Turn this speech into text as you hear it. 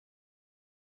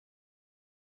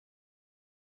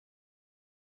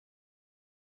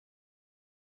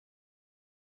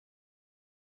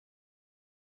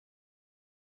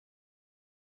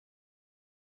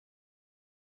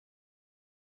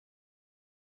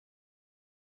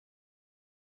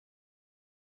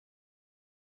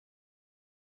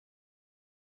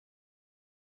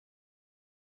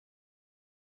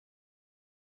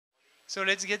So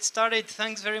let's get started.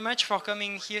 Thanks very much for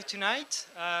coming here tonight.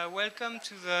 Welcome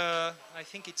to the, I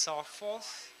think it's our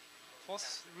fourth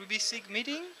RubySig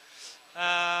meeting.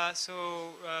 It's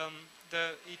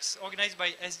organized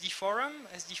by SD Forum.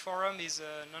 SD Forum is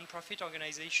a non-profit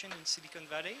organization in Silicon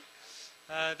Valley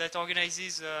that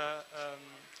organizes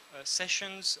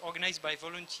sessions organized by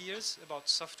volunteers about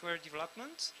software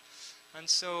development. And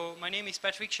so my name is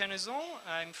Patrick Chanezon.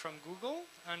 I'm from Google,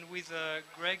 and with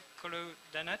Greg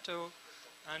Colodanato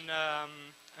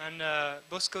and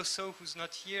Bosco So, who's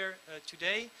not here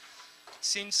today.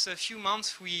 Since a few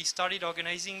months, we started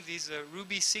organizing these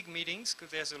RubySig meetings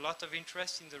because there's a lot of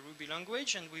interest in the Ruby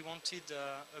language, and we wanted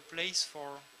a place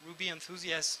for Ruby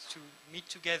enthusiasts to meet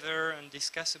together and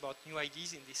discuss about new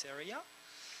ideas in this area.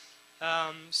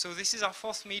 So this is our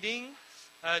fourth meeting.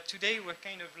 Today we're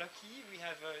kind of lucky. We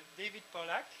have David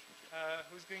Pollak,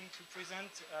 who's going to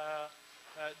present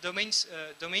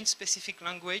domain-specific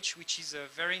language, which is a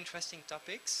very interesting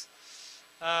topics.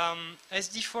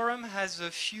 SD Forum has a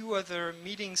few other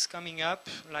meetings coming up,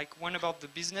 like one about the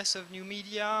business of new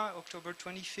media, October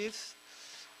 25th.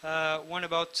 One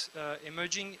about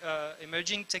emerging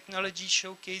technology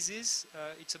showcases.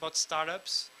 It's about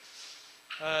startups.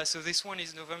 So this one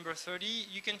is November 30.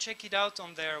 You can check it out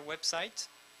on their website,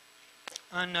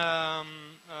 and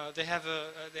they have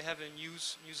a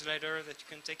newsletter that you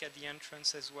can take at the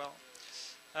entrance as well.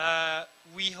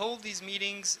 We hold these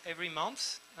meetings every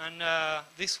month, and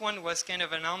this one was kind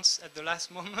of announced at the last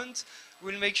moment.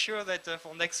 We'll make sure that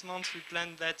for next month we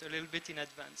plan that a little bit in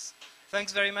advance.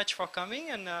 Thanks very much for coming,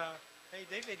 and hey,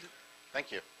 David. Thank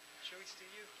you. Show it to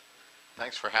you.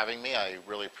 Thanks for having me. I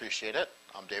really appreciate it.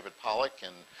 I'm David Pollak,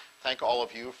 and thank all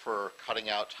of you for cutting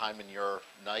out time in your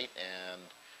night and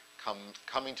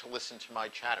coming to listen to my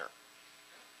chatter.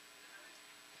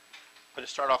 I'm going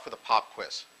to start off with a pop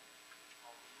quiz.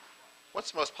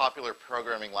 What's the most popular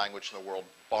programming language in the world,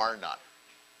 bar none?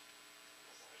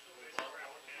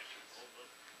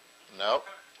 Nope.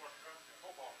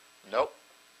 Nope.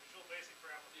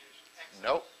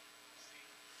 Nope.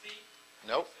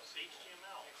 Nope.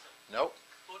 Nope.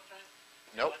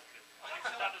 Nope.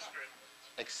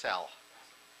 Excel.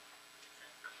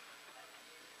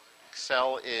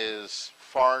 Excel is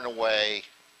far and away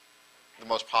the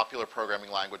most popular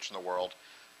programming language in the world.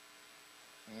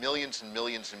 Millions and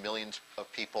millions and millions of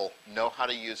people know how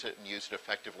to use it and use it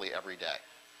effectively every day.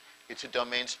 It's a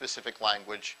domain-specific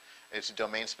language. It's a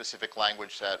domain-specific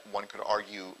language that one could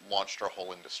argue launched our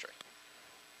whole industry.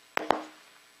 Let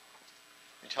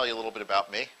me tell you a little bit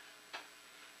about me.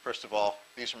 First of all,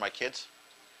 these are my kids,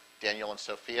 Daniel and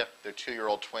Sophia. They're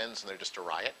 2-year-old twins, and they're just a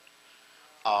riot.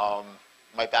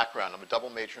 My background, I'm a double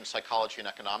major in psychology and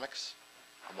economics.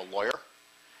 I'm a lawyer.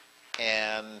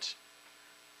 And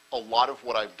a lot of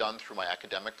what I've done through my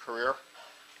academic career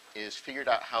is figured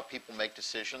out how people make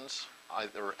decisions,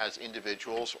 either as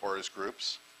individuals or as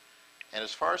groups. And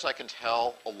as far as I can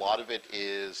tell, a lot of it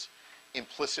is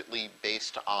implicitly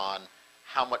based on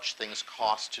how much things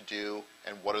cost to do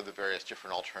and what are the various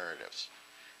different alternatives.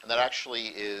 And that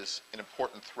actually is an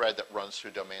important thread that runs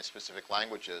through domain-specific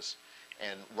languages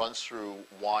and runs through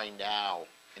why now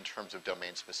in terms of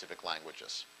domain-specific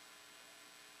languages.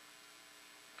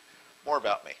 More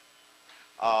about me.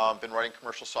 I've been writing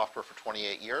commercial software for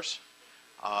 28 years.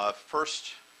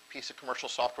 First piece of commercial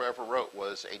software I ever wrote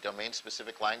was a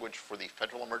domain-specific language for the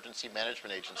Federal Emergency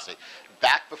Management Agency,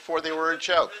 back before they were a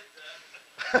joke.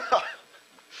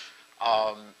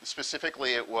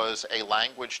 Specifically, it was a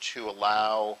language to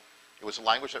allow, it was a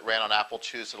language that ran on Apple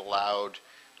IIs that allowed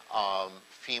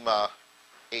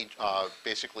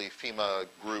basically FEMA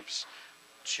groups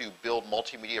to build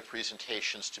multimedia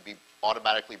presentations to be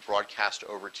automatically broadcast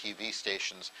over TV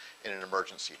stations in an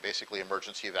emergency, basically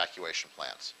emergency evacuation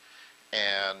plans.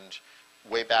 And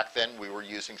way back then, we were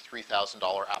using $3,000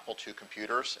 Apple II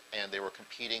computers, and they were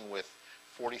competing with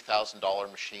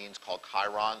 $40,000 machines called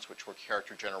Chirons, which were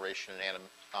character generation and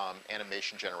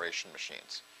animation generation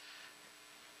machines.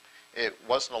 It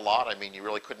wasn't a lot. I mean, you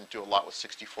really couldn't do a lot with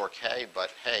 64K,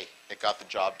 but hey, it got the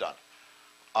job done.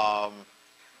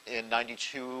 In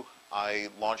 '92, I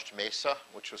launched Mesa,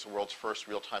 which was the world's first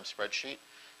real-time spreadsheet.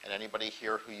 And anybody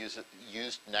here who used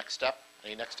NextStep?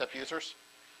 Any NextStep users?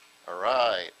 All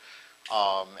right.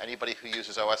 Anybody who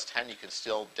uses OS 10, you can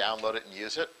still download it and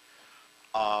use it.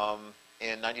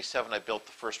 In '97, I built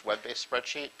the first web-based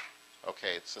spreadsheet.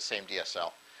 Okay, it's the same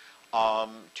DSL.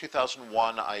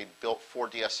 2001, I built 4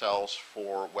 DSLs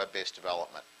for web-based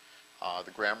development.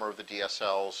 The grammar of the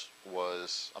DSLs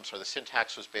was, the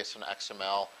syntax was based on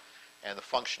XML, and the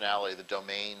functionality, the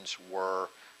domains were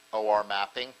OR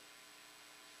mapping,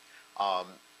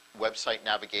 website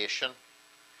navigation,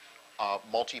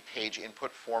 multi-page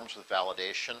input forms with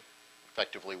validation,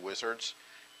 effectively wizards,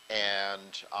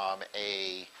 and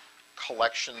a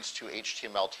collections to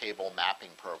HTML table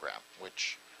mapping program,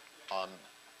 which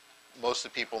most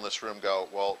of the people in this room go,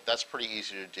 well, that's pretty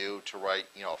easy to do, to write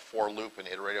a for loop and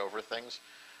iterate over things.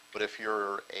 But if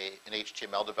you're an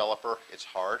HTML developer, it's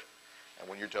hard. And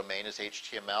when your domain is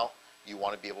HTML, you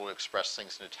want to be able to express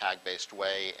things in a tag-based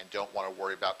way and don't want to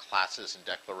worry about classes and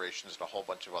declarations and a whole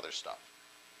bunch of other stuff.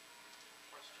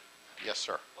 Question. Yes,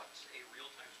 sir. What's a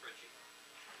real-time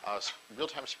spreadsheet?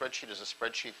 Real-time spreadsheet is a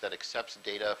spreadsheet that accepts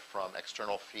data from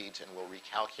external feeds and will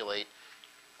recalculate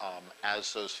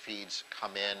as those feeds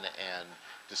come in and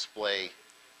display.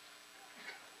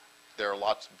 There are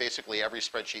lots, basically every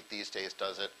spreadsheet these days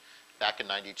does it. Back in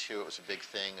 '92, it was a big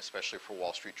thing, especially for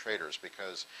Wall Street traders,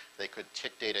 because they could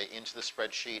tick data into the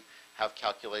spreadsheet, have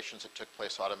calculations that took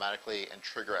place automatically, and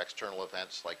trigger external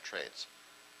events like trades.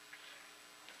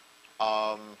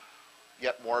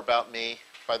 Yet more about me.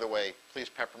 By the way, please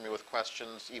pepper me with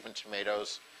questions, even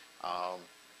tomatoes,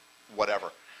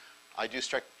 whatever. I do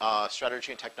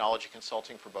strategy and technology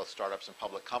consulting for both startups and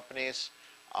public companies.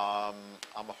 I'm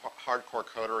a hardcore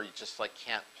coder. You just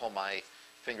can't pull my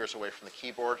fingers away from the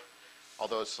keyboard.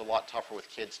 Although it's a lot tougher with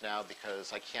kids now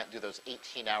because I can't do those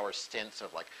 18-hour stints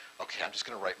of okay, I'm just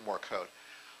going to write more code.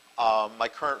 My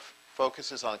current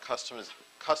focus is on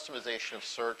customization of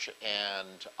search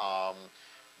and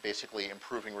basically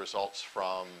improving results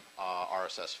from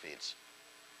RSS feeds.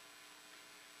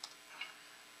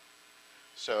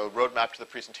 So roadmap to the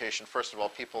presentation. First of all,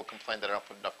 people complain that I don't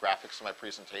put enough graphics in my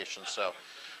presentation, so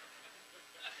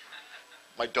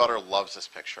my daughter loves this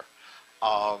picture.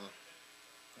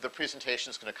 The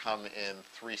presentation is going to come in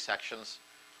 3 sections: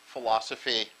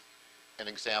 philosophy, an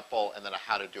example, and then a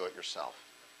how to do it yourself.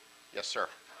 Yes, sir?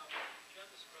 Do you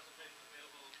have this presentation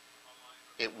available online?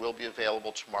 It will be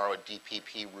available tomorrow at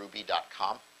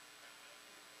dppruby.com.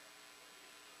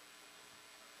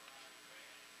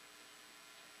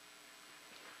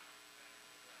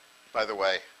 By the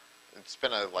way, it's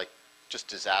been a just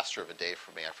disaster of a day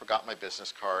for me. I forgot my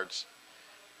business cards.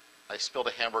 I spilled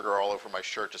a hamburger all over my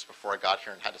shirt just before I got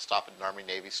here and had to stop at an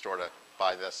Army-Navy store to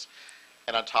buy this.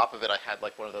 And on top of it, I had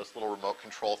one of those little remote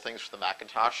control things for the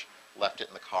Macintosh. Left it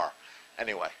in the car.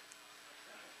 Anyway.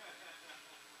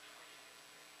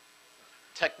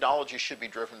 Technology should be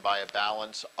driven by a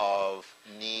balance of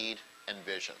need and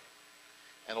vision.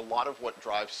 And a lot of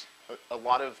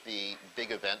the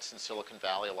big events in Silicon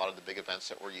Valley, a lot of the big events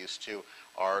that we're used to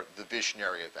are the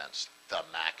visionary events, the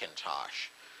Macintosh,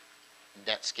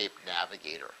 Netscape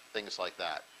Navigator, things like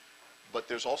that. But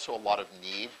there's also a lot of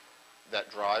need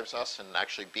that drives us, and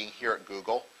actually being here at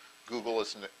Google, Google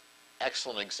is an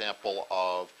excellent example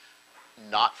of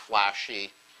not flashy.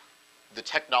 The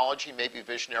technology may be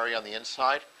visionary on the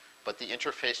inside, but the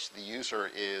interface to the user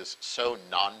is so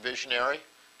non-visionary,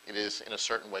 it is in a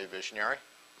certain way visionary.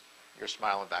 You're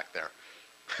smiling back there.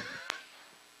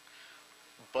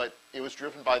 But it was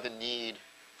driven by the need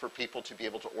for people to be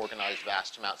able to organize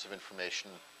vast amounts of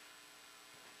information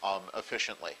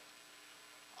efficiently.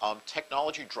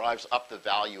 Technology drives up the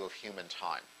value of human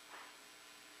time.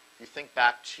 If you think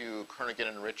back to Kernighan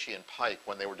and Ritchie and Pike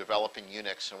when they were developing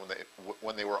Unix and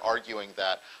when they were arguing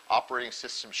that operating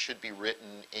systems should be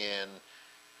written in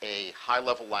a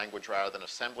high-level language rather than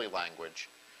assembly language,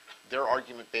 their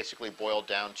argument basically boiled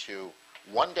down to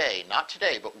one day, not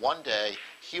today, but one day,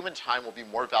 human time will be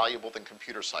more valuable than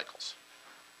computer cycles.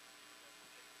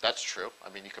 That's true. I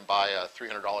mean, you can buy a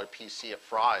 $300 PC at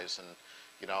Fry's and,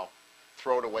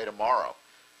 throw it away tomorrow.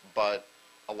 But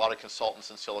a lot of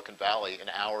consultants in Silicon Valley, an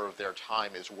hour of their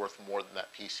time is worth more than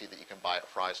that PC that you can buy at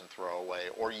Fry's and throw away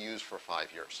or use for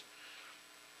 5 years.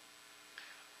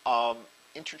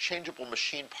 Interchangeable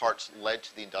machine parts led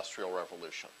to the Industrial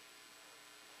Revolution.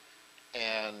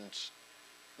 And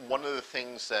one of the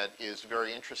things that is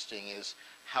very interesting is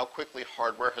how quickly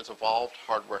hardware has evolved.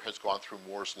 Hardware has gone through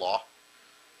Moore's Law.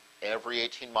 Every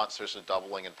 18 months there's a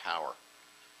doubling in power.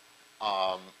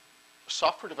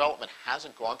 Software development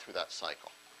hasn't gone through that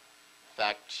cycle. In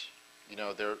fact,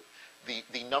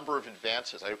 the number of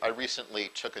advances, I recently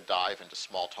took a dive into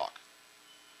Smalltalk.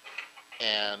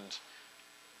 And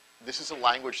this is a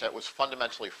language that was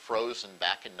fundamentally frozen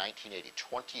back in 1980,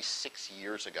 26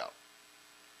 years ago.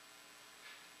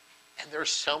 And there's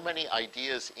so many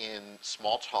ideas in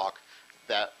Smalltalk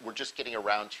that we're just getting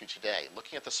around to today.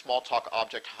 Looking at the Smalltalk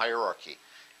object hierarchy,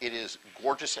 it is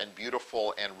gorgeous and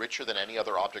beautiful and richer than any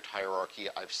other object hierarchy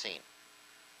I've seen.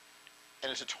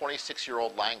 And it's a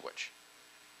 26-year-old language.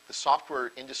 The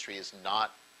software industry is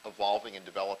not evolving and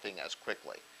developing as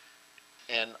quickly.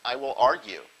 And I will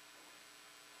argue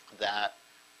that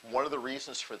One of the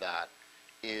reasons for that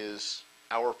is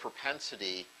our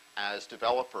propensity as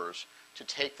developers to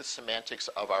take the semantics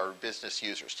of our business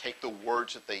users, take the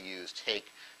words that they use, take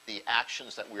the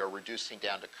actions that we are reducing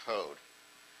down to code,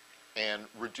 and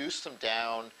reduce them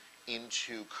down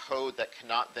into code that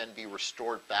cannot then be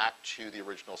restored back to the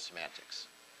original semantics.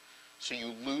 So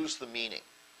you lose the meaning.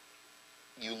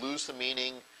 You lose the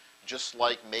meaning just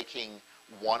like making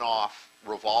one-off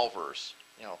revolvers.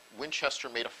 You know, Winchester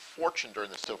made a fortune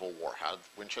during the Civil War. How did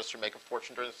Winchester make a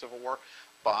fortune during the Civil War?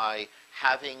 By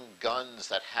having guns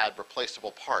that had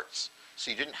replaceable parts.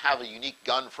 So you didn't have a unique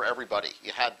gun for everybody.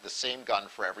 You had the same gun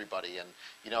for everybody. And,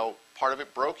 you know, part of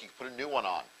it broke, you could put a new one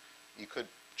on. You could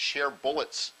share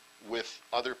bullets with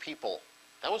other people.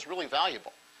 That was really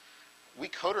valuable. We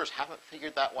coders haven't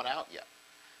figured that one out yet.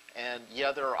 And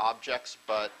yeah, there are objects,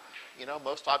 but, you know,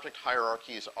 most object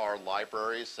hierarchies are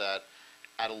libraries that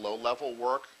at a low level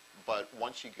work, but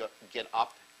once you get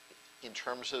up in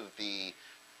terms of the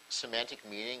semantic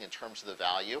meaning, in terms of the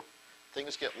value,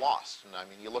 things get lost. And I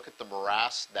mean, you look at the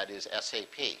morass that is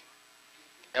SAP.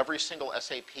 Every single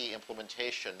SAP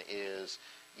implementation is,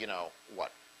 you know,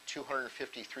 what,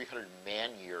 250, 300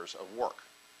 man-years of work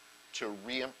to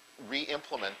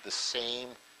re-implement the same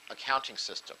accounting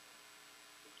system.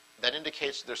 That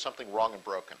indicates there's something wrong and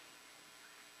broken.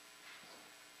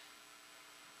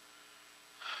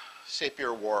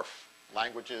 Sapir-Whorf,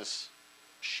 languages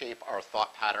shape our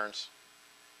thought patterns.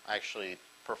 I actually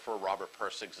prefer Robert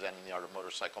Pirsig's Zen in the Art of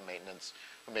Motorcycle Maintenance,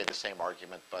 who made the same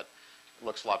argument, but it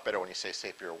looks a lot better when you say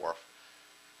Sapir-Whorf.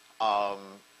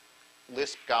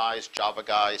 Lisp guys, Java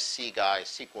guys, C guys,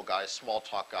 SQL guys,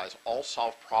 Smalltalk guys all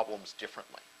solve problems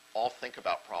differently, all think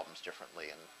about problems differently.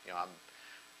 And you know,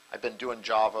 I've been doing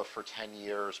Java for 10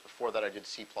 years. Before that, I did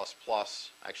C++.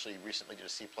 Actually, recently did a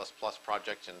C++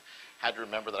 project and had to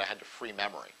remember that I had to free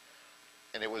memory.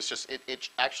 And it was just, it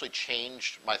actually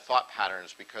changed my thought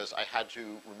patterns because I had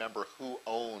to remember who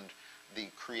owned the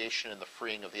creation and the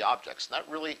freeing of the objects. And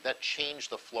that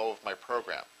changed the flow of my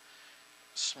program.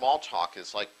 Smalltalk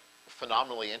is like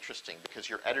phenomenally interesting because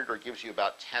your editor gives you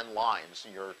about 10 lines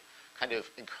and you're kind of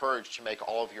encouraged to make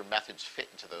all of your methods fit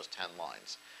into those 10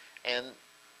 lines. And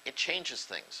it changes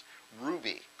things.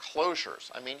 Ruby,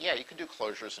 closures. I mean, yeah, you can do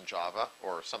closures in Java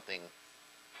or something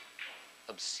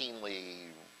obscenely,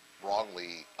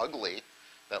 wrongly ugly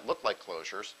that look like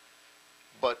closures.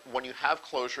 But when you have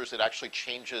closures, it actually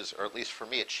changes, or at least for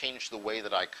me, it changed the way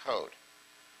that I code.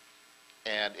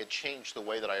 And it changed the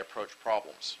way that I approach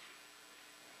problems.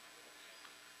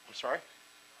 I'm sorry?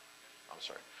 I'm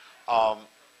sorry.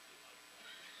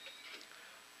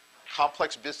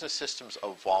 Complex business systems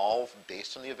evolve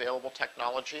based on the available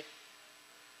technology.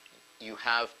 You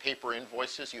have paper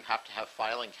invoices, you have to have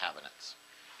filing cabinets.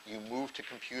 You move to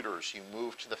computers, you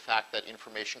move to the fact that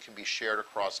information can be shared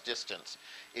across distance.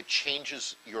 It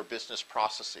changes your business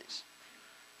processes.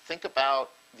 Think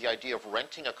about the idea of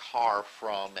renting a car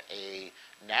from a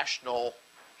national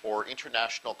or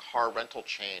international car rental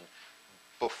chain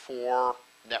before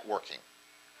networking,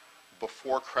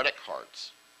 before credit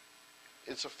cards.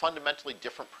 It's a fundamentally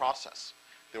different process.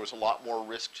 There was a lot more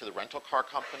risk to the rental car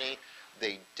company.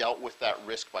 They dealt with that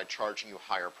risk by charging you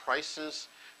higher prices.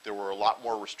 There were a lot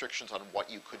more restrictions on what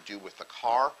you could do with the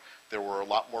car. There were a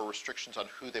lot more restrictions on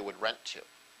who they would rent to.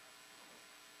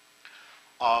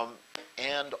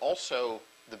 And also,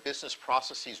 the business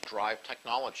processes drive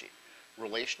technology.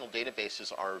 Relational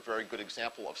databases are a very good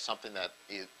example of something that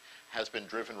has been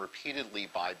driven repeatedly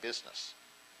by business.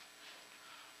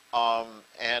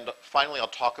 And finally, I'll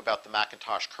talk about the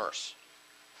Macintosh curse.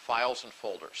 Files and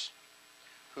folders.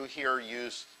 Who here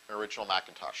used an original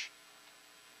Macintosh?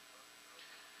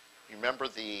 You remember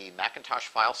the Macintosh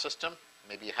file system?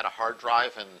 Maybe you had a hard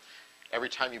drive, and every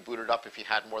time you booted up, if you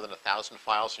had more than 1,000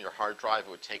 files on your hard drive, it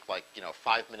would take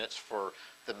 5 minutes for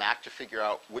the Mac to figure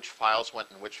out which files went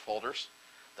in which folders.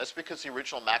 That's because the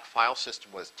original Mac file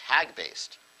system was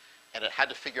tag-based, and it had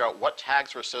to figure out what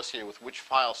tags were associated with which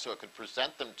files so it could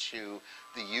present them to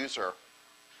the user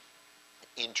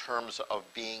in terms of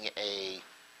being a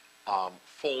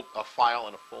file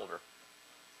in a folder.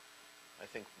 I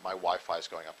think my Wi-Fi is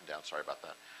going up and down. Sorry about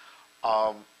that.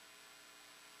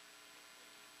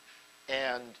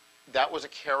 And that was a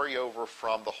carryover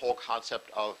from the whole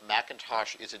concept of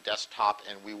Macintosh is a desktop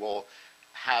and we will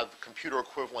have computer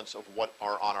equivalents of what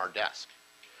are on our desk.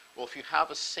 Well, if you have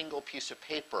a single piece of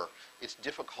paper, it's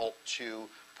difficult to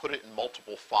put it in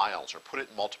multiple files or put it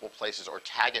in multiple places or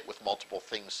tag it with multiple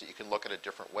things so you can look at it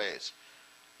different ways.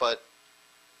 But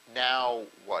now,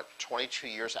 22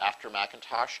 years after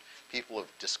Macintosh, people have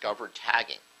discovered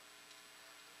tagging.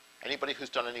 Anybody who's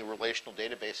done any relational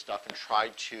database stuff and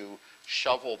tried to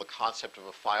shovel the concept of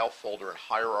a file folder and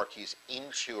hierarchies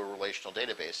into a relational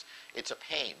database, it's a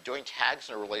pain. Doing tags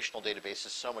in a relational database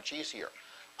is so much easier.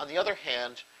 On the other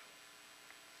hand,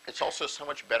 it's also so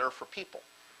much better for people,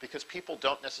 because people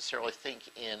don't necessarily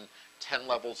think in 10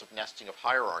 levels of nesting of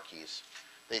hierarchies.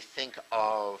 They think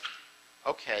of,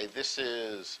 okay, this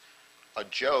is a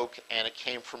joke and it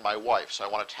came from my wife, so I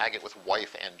want to tag it with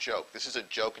wife and joke. This is a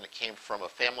joke and it came from a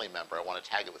family member. I want to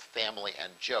tag it with family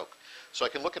and joke. So I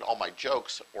can look at all my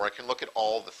jokes, or I can look at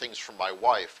all the things from my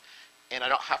wife, and I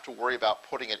don't have to worry about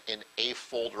putting it in a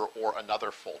folder or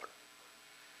another folder.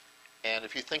 And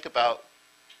if you think about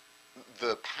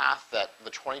the path that, the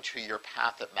 22-year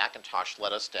path that Macintosh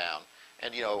led us down,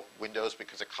 and Windows,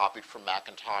 because it copied from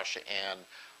Macintosh, and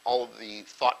all of the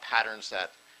thought patterns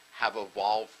that have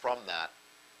evolved from that,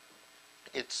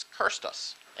 it's cursed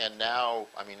us. And now,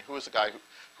 I mean, who are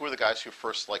the guys who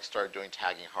first started doing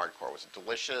tagging hardcore? Was it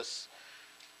Delicious?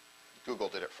 Google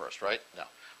did it first, right? No.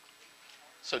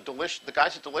 So the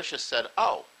guys at Delicious said,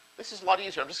 oh, this is a lot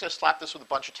easier. I'm just going to slap this with a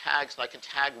bunch of tags, and I can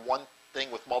tag one thing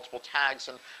with multiple tags,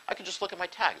 and I can just look at my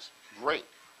tags. Great.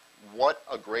 What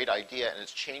a great idea, and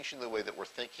it's changing the way that we're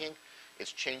thinking.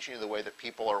 It's changing the way that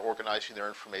people are organizing their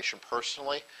information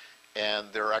personally. And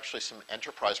there are actually some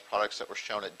enterprise products that were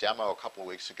shown at demo a couple of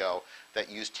weeks ago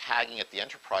that use tagging at the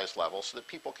enterprise level so that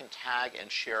people can tag and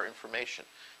share information.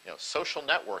 Social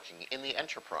networking in the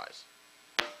enterprise.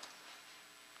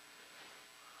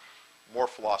 More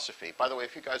philosophy. By the way,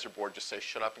 if you guys are bored, just say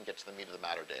shut up and get to the meat of the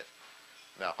matter, Dave.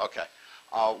 No? Okay.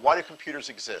 Why do computers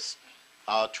exist?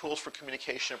 Tools for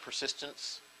communication and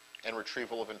persistence and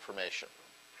retrieval of information.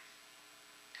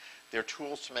 They're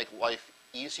tools to make life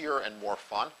easier and more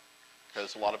fun,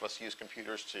 because a lot of us use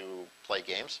computers to play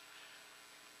games.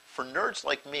 For nerds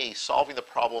like me, solving the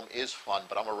problem is fun,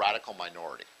 but I'm a radical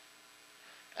minority.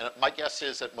 And my guess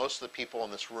is that most of the people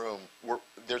in this room,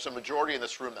 there's a majority in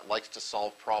this room that likes to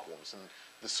solve problems. And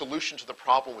the solution to the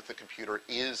problem with the computer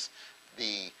is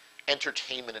the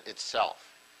entertainment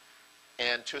itself.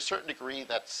 And to a certain degree,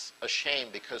 that's a shame,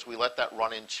 because we let that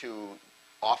run into,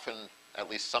 often, at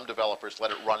least some developers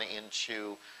let it run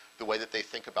into the way that they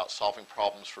think about solving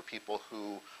problems for people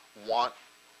who want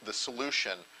the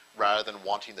solution rather than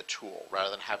wanting the tool, rather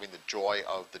than having the joy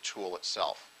of the tool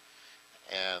itself.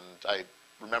 And I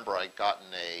remember I got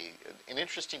in an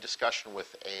interesting discussion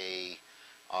with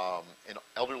an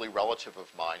elderly relative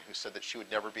of mine who said that she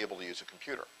would never be able to use a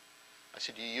computer. I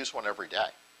said, do you use one every day?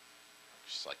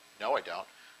 She's like, no, I don't.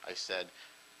 I said,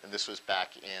 and this was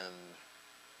back in,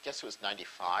 I guess it was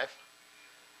 95.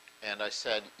 And I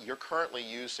said, you're currently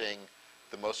using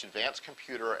the most advanced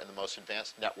computer and the most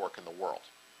advanced network in the world.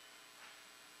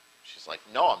 She's like,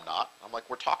 no, I'm not. I'm like,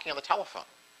 we're talking on the telephone.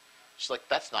 She's like,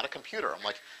 that's not a computer. I'm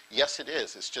like, yes, it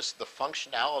is. It's just the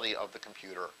functionality of the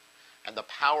computer and the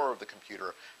power of the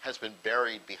computer has been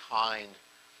buried behind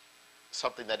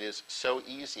something that is so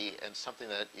easy and something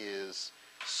that is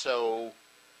so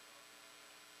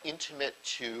intimate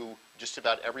to just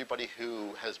about everybody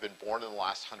who has been born in the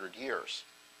last 100 years.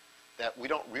 That we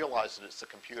don't realize that it's a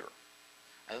computer.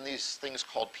 And then these things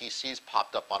called PCs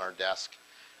popped up on our desk,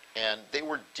 and they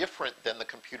were different than the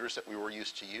computers that we were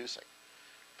used to using.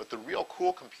 But the real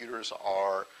cool computers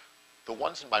are the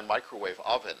ones in my microwave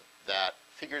oven that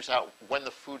figures out when the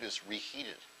food is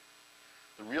reheated.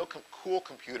 The real cool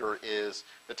computer is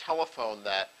the telephone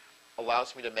that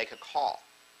allows me to make a call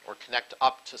or connect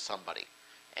up to somebody.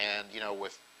 And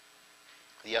with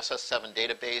the SS7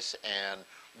 database and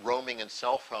roaming and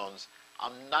cell phones,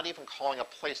 I'm not even calling a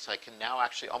place. I can now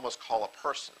actually almost call a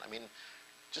person. I mean,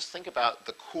 just think about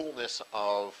the coolness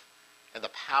of and the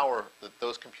power that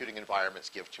those computing environments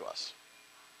give to us.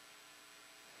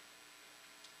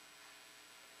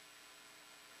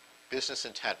 Business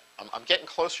intent. I'm getting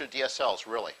closer to DSLs,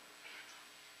 really.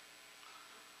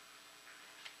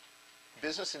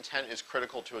 Business intent is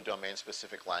critical to a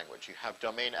domain-specific language. You have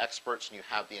domain experts and you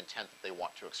have the intent that they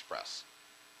want to express.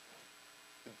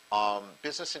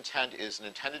 Business intent is an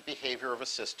intended behavior of a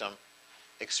system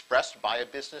expressed by a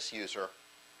business user.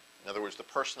 In other words, the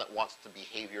person that wants the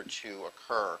behavior to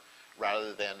occur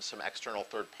rather than some external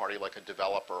third party like a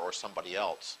developer or somebody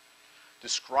else.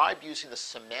 Described using the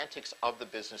semantics of the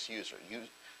business user.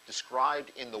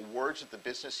 Described in the words that the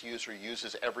business user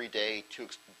uses every day to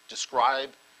describe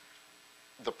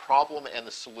the problem and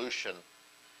the solution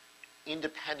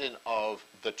independent of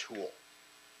the tool.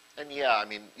 And yeah, I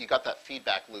mean, you got that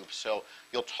feedback loop, so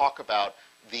you'll talk about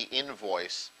the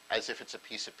invoice as if it's a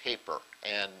piece of paper,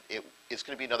 and it's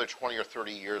going to be another 20 or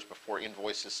 30 years before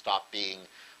invoices stop being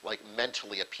like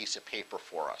mentally a piece of paper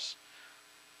for us.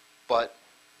 But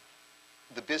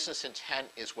the business intent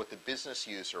is what the business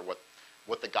user,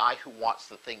 what the guy who wants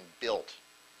the thing built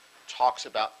talks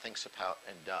about, thinks about,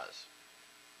 and does.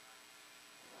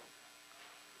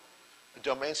 A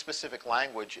domain-specific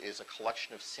language is a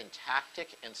collection of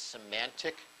syntactic and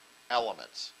semantic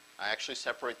elements. I actually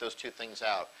separate those two things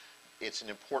out. It's an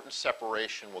important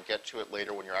separation. We'll get to it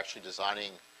later when you're actually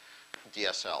designing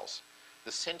DSLs.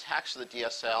 The syntax of the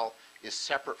DSL is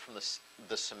separate from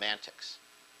the semantics.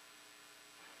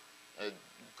 A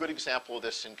good example of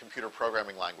this in computer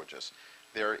programming languages.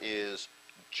 There is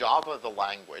Java the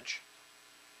language.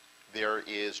 There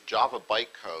is Java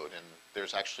bytecode, and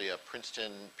there's actually a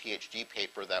Princeton PhD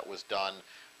paper that was done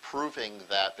proving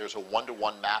that there's a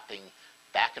one-to-one mapping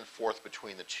back and forth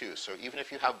between the two. So even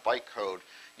if you have bytecode,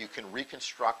 you can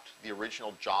reconstruct the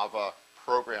original Java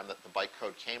program that the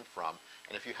bytecode came from,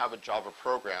 and if you have a Java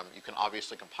program, you can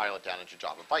obviously compile it down into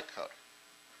Java bytecode.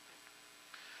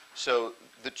 So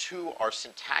the two are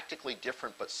syntactically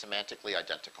different but semantically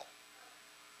identical.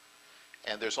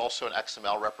 And there's also an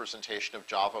XML representation of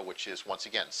Java, which is, once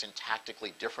again,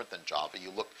 syntactically different than Java.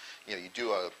 You look, you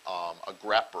do a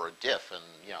grep or a diff, and,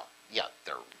 yeah,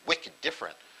 they're wicked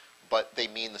different, but they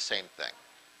mean the same thing.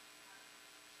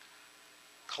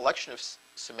 Collection of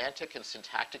semantic and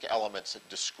syntactic elements that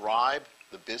describe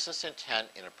the business intent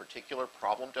in a particular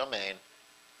problem domain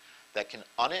that can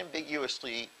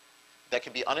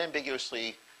be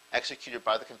unambiguously executed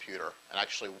by the computer. And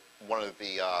actually, one of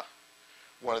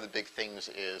the big things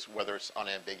is whether it's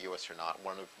unambiguous or not.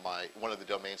 One of the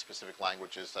domain-specific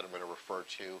languages that I'm going to refer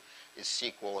to is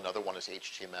SQL. Another one is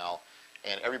HTML.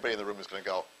 And everybody in the room is going to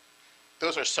go,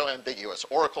 those are so ambiguous.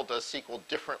 Oracle does SQL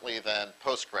differently than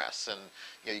Postgres, and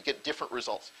you get different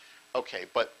results. Okay,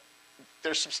 but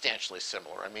they're substantially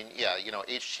similar. I mean, yeah,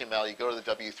 HTML, you go to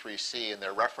the W3C, and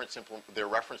their reference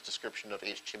description of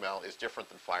HTML is different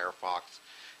than Firefox.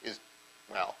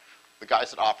 Well, the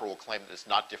guys at Opera will claim that it's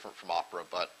not different from Opera,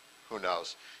 but who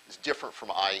knows? It's different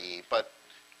from IE, but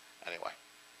anyway.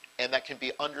 And that can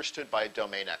be understood by a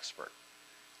domain expert.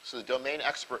 So the domain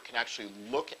expert can actually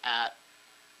look at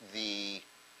the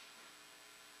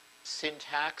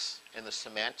syntax and the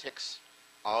semantics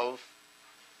of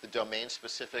the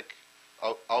domain-specific,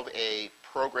 of a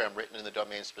program written in the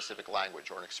domain-specific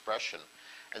language or an expression,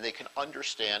 and they can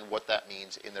understand what that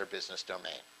means in their business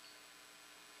domain.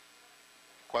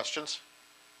 Questions?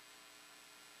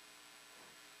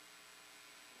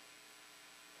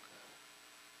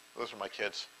 Those are my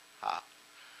kids.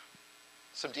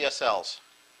 Some DSLs.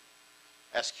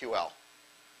 SQL.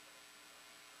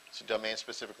 It's a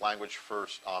domain-specific language for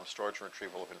storage and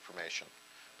retrieval of information.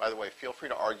 By the way, feel free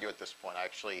to argue at this point. I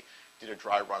actually did a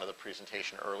dry run of the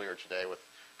presentation earlier today with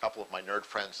a couple of my nerd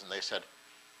friends, and they said,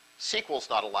 SQL's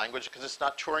not a language because it's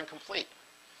not Turing complete.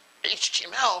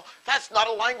 HTML, that's not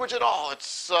a language at all.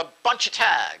 It's a bunch of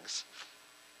tags.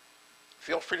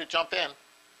 Feel free to jump in.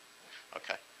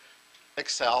 Okay.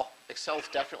 Excel is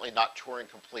definitely not Turing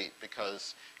complete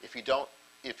because if you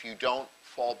don't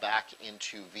fall back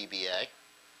into VBA,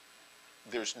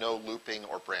 there's no looping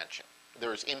or branching.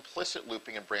 There's implicit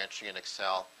looping and branching in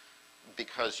Excel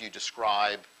because you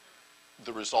describe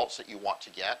the results that you want to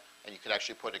get, and you could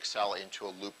actually put Excel into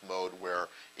a loop mode where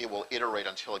it will iterate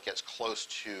until it gets close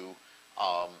to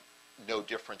no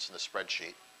difference in the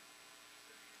spreadsheet.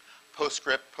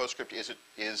 PostScript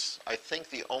is I think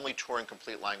the only Turing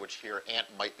complete language here. Ant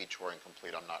might be Turing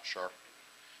complete, I'm not sure.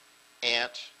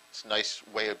 Ant, it's a nice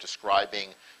way of describing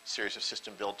a series of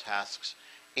system build tasks.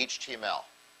 HTML,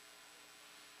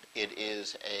 it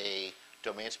is a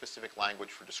domain-specific language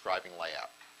for describing layout.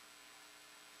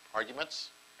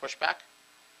 Arguments? Pushback?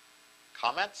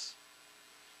 Comments?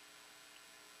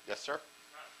 Yes, sir?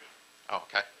 Oh,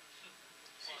 okay. It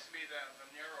seems to me that the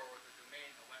narrower the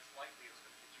domain, the less likely it's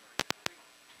going to be Turing complete.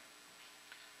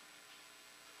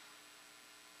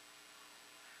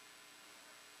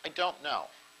 I don't know,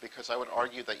 because I would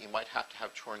argue that you might have to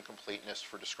have Turing completeness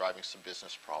for describing some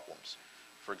business problems.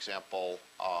 For example,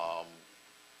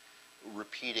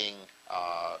 repeating,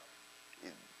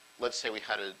 let's say we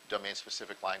had a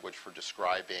domain-specific language for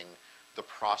describing the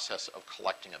process of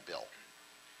collecting a bill.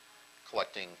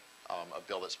 Collecting a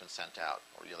bill that's been sent out,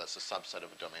 or that's a subset of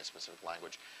a domain-specific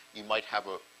language. You might have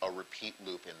a repeat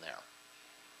loop in there.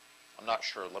 I'm not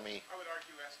sure. I would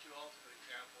argue SQL is an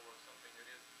example of something that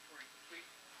is Turing complete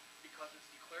because it's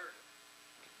declarative,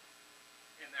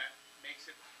 and that makes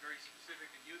it very specific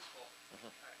and useful,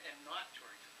 and not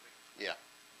Turing complete. Yeah.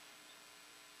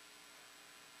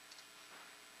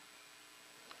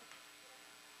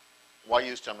 Why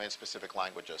use domain-specific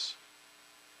languages?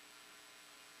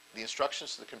 The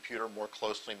instructions to the computer more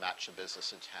closely match the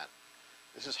business intent.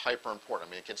 This is hyper important.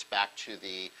 I mean, it gets back to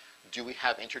the, do we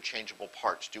have interchangeable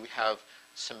parts? Do we have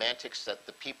semantics that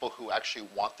the people who actually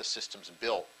want the systems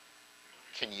built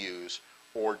can use?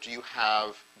 Or do you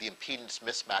have the impedance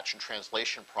mismatch and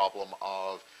translation problem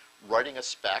of writing a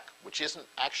spec, which isn't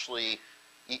actually,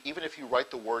 even if you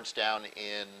write the words down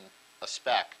in a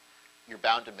spec, you're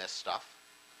bound to miss stuff.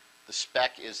 The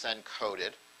spec is then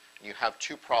coded. And you have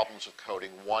two problems with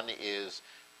coding. One is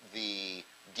the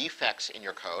defects in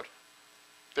your code.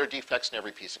 There are defects in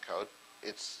every piece of code.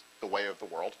 It's the way of the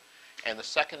world. And the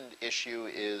second issue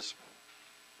is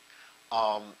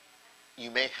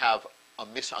you may have a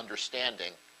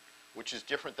misunderstanding, which is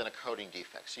different than a coding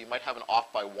defect. So you might have an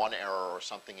off by one error or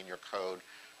something in your code,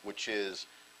 which is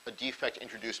a defect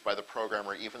introduced by the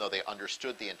programmer even though they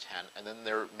understood the intent, and then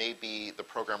there may be the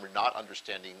programmer not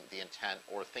understanding the intent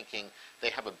or thinking they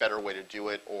have a better way to do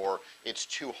it, or it's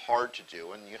too hard to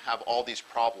do, and you have all these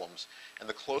problems. And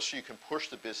the closer you can push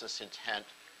the business intent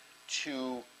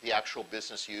to the actual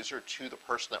business user, to the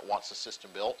person that wants the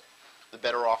system built, the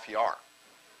better off you are.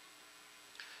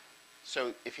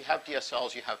 So if you have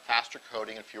DSLs, you have faster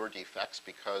coding and fewer defects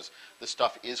because the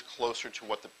stuff is closer to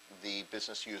what the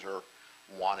business user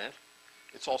wanted.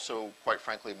 It's also, quite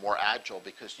frankly, more agile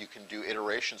because you can do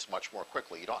iterations much more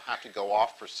quickly. You don't have to go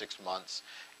off for 6 months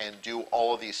and do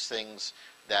all of these things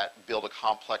that build a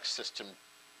complex system.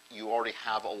 You already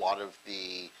have a lot of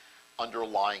the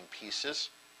underlying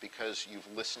pieces because you've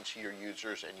listened to your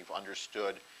users and you've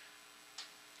understood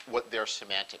what their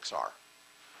semantics are.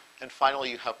 And finally,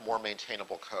 you have more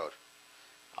maintainable code.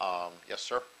 Yes,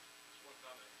 sir? Just one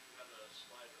comment. You had a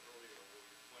slide earlier where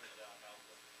you pointed out how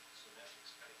the semantics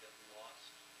kind of get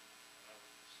lost. I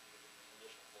don't see an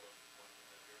additional bullet point in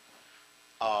that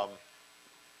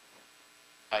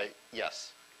here.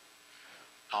 Yes.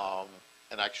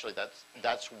 And actually,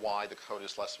 that's why the code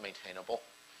is less maintainable.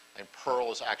 And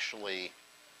Perl is actually,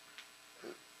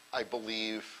 I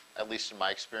believe, at least in my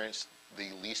experience,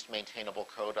 the least maintainable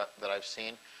code that I've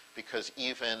seen, because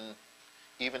even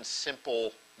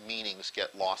simple meanings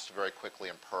get lost very quickly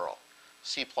in Perl.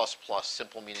 C++,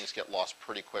 simple meanings get lost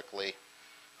pretty quickly.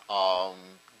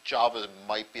 Java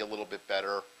might be a little bit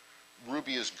better.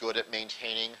 Ruby is good at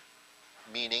maintaining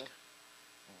meaning,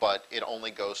 but it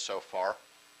only goes so far.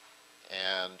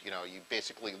 And you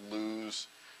basically lose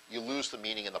the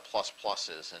meaning in the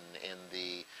pluses and in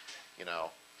the,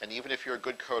 and even if you're a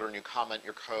good coder and you comment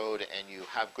your code and you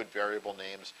have good variable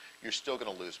names, you're still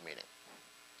going to lose meaning.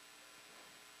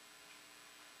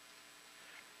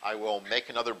 I will make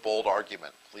another bold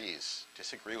argument. Please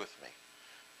disagree with me.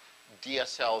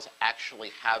 DSLs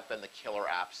actually have been the killer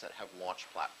apps that have launched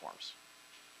platforms.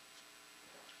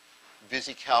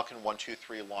 VisiCalc and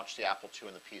 123 launched the Apple II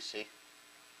and the PC.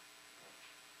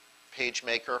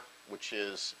 PageMaker, which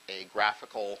is a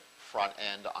graphical front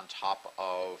end on top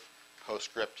of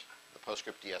PostScript, the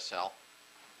PostScript DSL.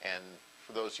 And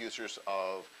for those users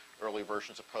of early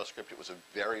versions of PostScript, it was a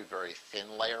very, very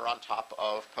thin layer on top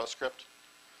of PostScript.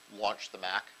 Launched the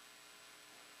Mac.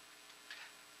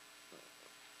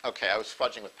 Okay, I was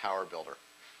fudging with Power Builder.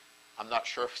 I'm not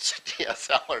sure if it's a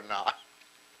DSL or not.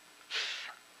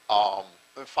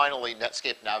 And finally,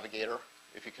 Netscape Navigator.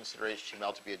 If you consider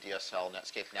HTML to be a DSL,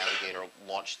 Netscape Navigator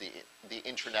launched the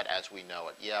internet as we know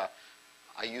it. Yeah,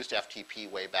 I used FTP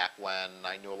way back when.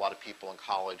 I knew a lot of people in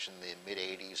college in the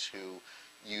mid-'80s who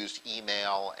used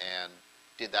email and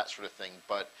did that sort of thing,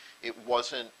 but it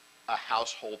wasn't a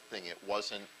household thing. It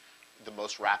wasn't the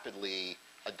most rapidly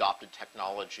adopted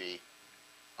technology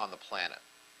on the planet.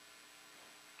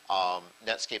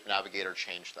 Netscape Navigator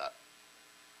changed that.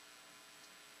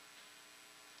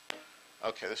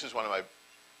 Okay, this is one of my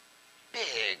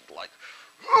big,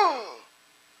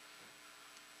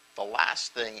 the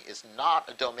last thing is not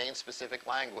a domain-specific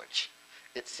language.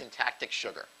 It's syntactic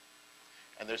sugar.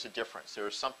 And there's a difference.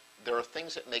 There are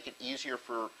things that make it easier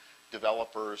for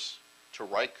developers to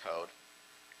write code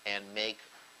and make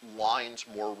lines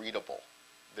more readable.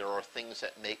 There are things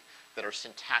that are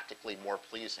syntactically more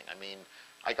pleasing. I mean,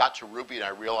 I got to Ruby and I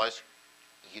realized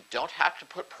you don't have to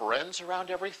put parens around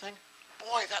everything.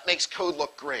 Boy, that makes code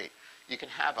look great. You can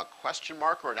have a question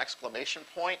mark or an exclamation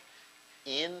point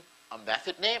in a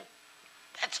method name.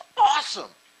 That's awesome.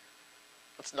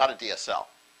 That's not a DSL.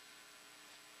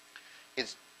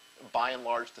 It's, by and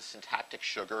large, the syntactic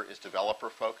sugar is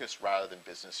developer-focused rather than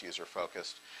business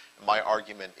user-focused. My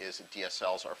argument is that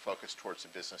DSLs are focused towards the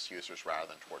business users rather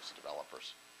than towards the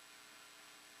developers.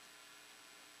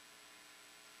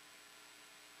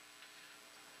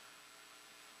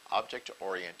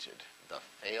 Object-oriented, the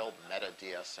failed meta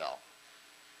DSL.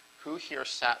 Who here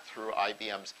sat through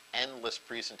IBM's endless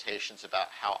presentations about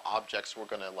how objects were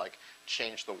going to like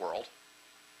change the world?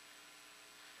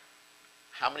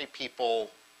 How many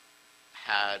people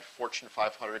had Fortune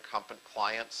 500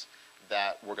 clients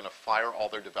that were going to fire all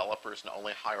their developers and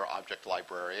only hire object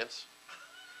librarians?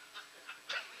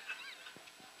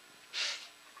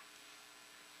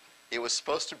 It was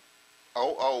supposed to,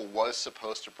 OO was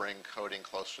supposed to bring coding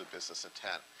closer to business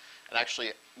intent. And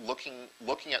actually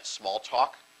looking at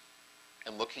Smalltalk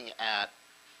and looking at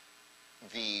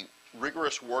the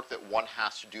rigorous work that one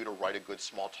has to do to write a good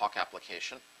Smalltalk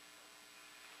application,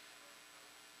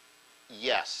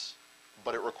 yes,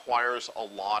 but it requires a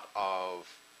lot of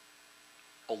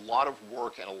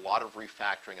work and a lot of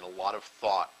refactoring and a lot of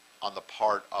thought on the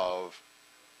part of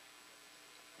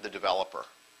the developer.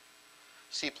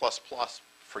 C++,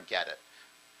 forget it.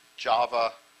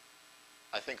 Java,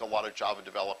 I think a lot of Java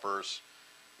developers,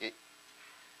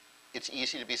 it's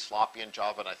easy to be sloppy in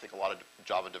Java, and I think a lot of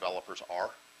Java developers are.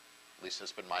 At least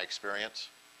that's been my experience.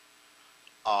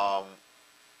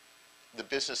 The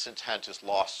business intent is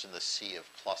lost in the sea of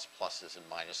plus pluses and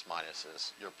minus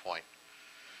minuses, your point.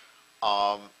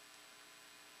 Also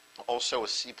with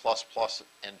C++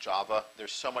 and Java,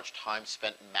 there's so much time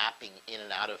spent mapping in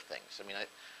and out of things. I mean,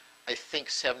 I think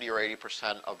 70 or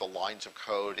 80% of the lines of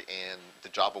code in the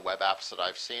Java web apps that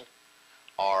I've seen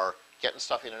are getting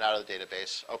stuff in and out of the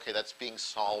database. Okay, that's being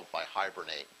solved by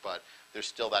Hibernate, but there's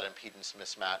still that impedance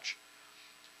mismatch.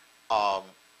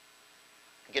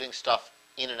 Getting stuff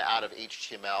in and out of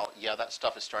HTML, yeah, that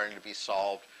stuff is starting to be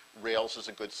solved. Rails is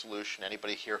a good solution.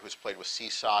 Anybody here who's played with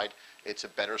Seaside, it's a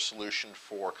better solution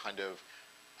for kind of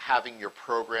having your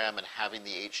program and having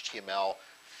the HTML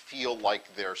feel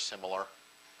like they're similar.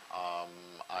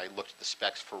 I looked at the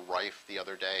specs for Rife the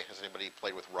other day. Has anybody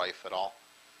played with Rife at all?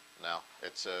 No.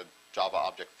 It's a Java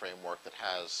object framework that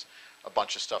has a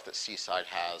bunch of stuff that Seaside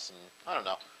has, and I don't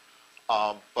know.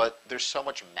 But there's so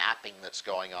much mapping that's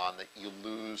going on that you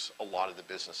lose a lot of the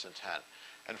business intent.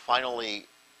 And finally,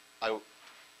 I'll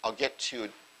get to a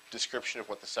description of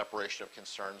what the separation of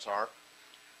concerns are,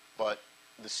 but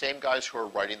the same guys who are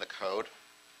writing the code,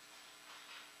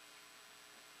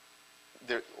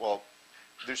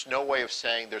 there's no way of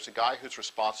saying there's a guy who's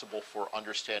responsible for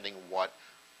understanding what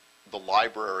the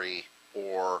library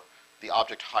or the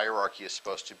object hierarchy is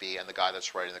supposed to be and the guy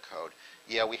that's writing the code.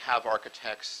 Yeah, we have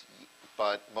architects,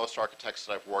 but most architects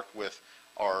that I've worked with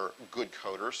are good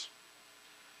coders.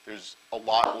 There's a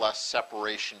lot less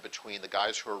separation between the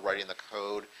guys who are writing the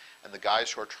code and the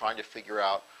guys who are trying to figure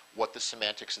out what the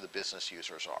semantics of the business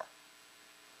users are.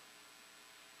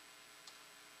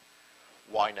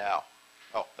 Why now?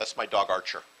 Oh, that's my dog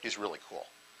Archer. He's really cool.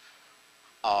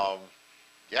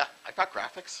 Yeah, I've got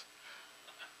graphics.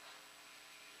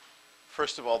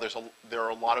 First of all, there are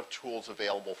a lot of tools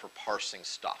available for parsing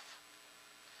stuff.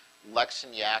 Lex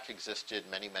and Yak existed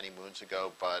many, many moons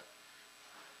ago, but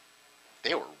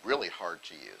they were really hard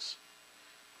to use.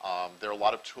 There are a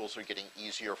lot of tools that are getting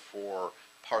easier for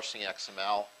parsing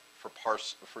XML,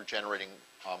 for generating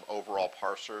overall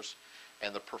parsers,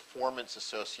 and the performance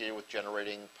associated with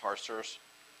generating parsers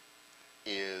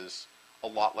is a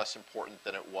lot less important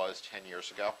than it was 10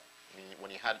 years ago. I mean,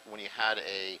 when you had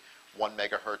a 1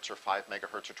 megahertz or 5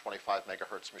 megahertz or 25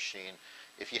 megahertz machine,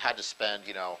 if you had to spend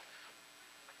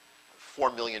 4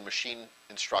 million machine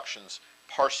instructions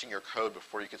parsing your code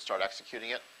before you could start executing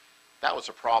it, that was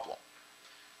a problem.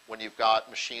 When you've got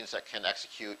machines that can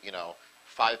execute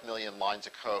 5 million lines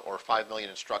of code or 5 million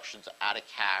instructions out of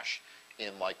cache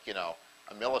in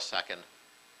a millisecond,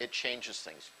 it changes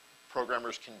things.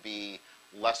 Programmers can be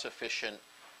less efficient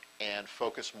and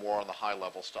focus more on the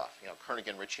high-level stuff.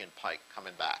 Kernighan, Ritchie, and Pike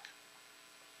coming back.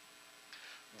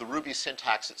 The Ruby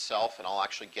syntax itself, and I'll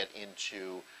actually get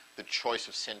into the choice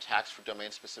of syntax for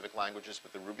domain-specific languages,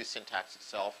 but the Ruby syntax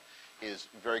itself is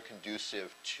very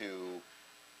conducive to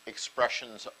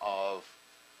expressions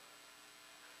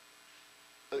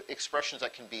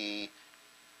that can be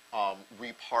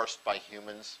reparsed by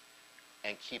humans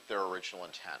and keep their original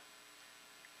intent.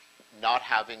 Not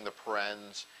having the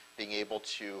parens, being able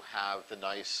to have the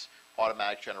nice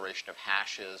automatic generation of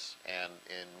hashes, and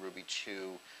in Ruby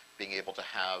 2, being able to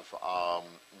have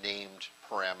named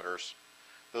parameters.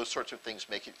 Those sorts of things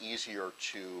make it easier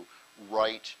to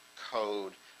write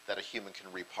code that a human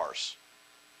can reparse.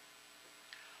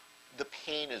 The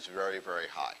pain is very, very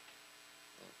high.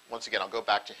 Once again, I'll go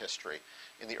back to history.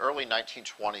 In the early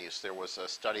 1920s, there was a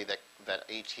study that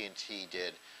AT&T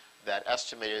did that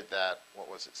estimated that,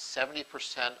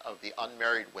 70% of the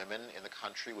unmarried women in the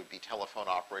country would be telephone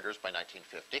operators by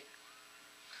 1950.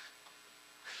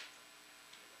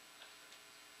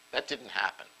 That didn't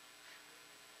happen.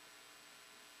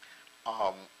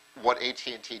 what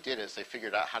AT&T did is they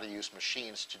figured out how to use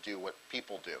machines to do what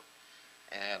people do.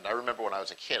 And I remember when I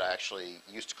was a kid, I actually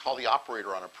used to call the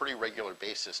operator on a pretty regular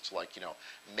basis to, like, you know,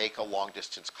 make a long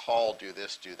distance call, do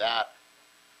this, do that.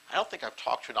 I don't think I've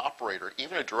talked to an operator,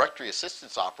 even a directory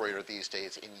assistance operator these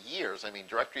days, in years. I mean,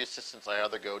 directory assistance, I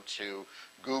either go to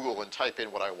Google and type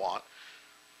in what I want,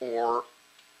 or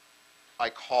I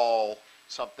call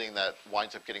something that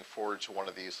winds up getting forwarded to one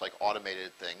of these like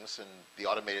automated things, and the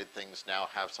automated things now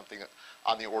have something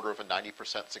on the order of a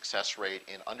 90% success rate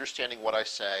in understanding what I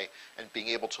say and being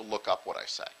able to look up what I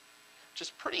say.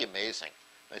 Just pretty amazing.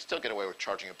 They still get away with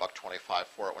charging $1.25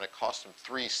 for it when it costs them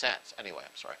 3 cents. Anyway,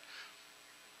 I'm sorry.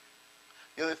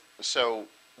 So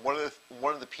one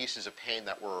of the pieces of pain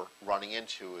that we're running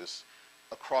into is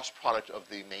a cross product of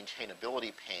the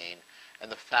maintainability pain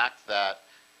and the fact that,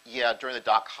 yeah, during the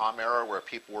dot-com era where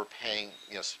people were paying,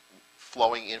 you know,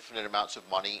 flowing infinite amounts of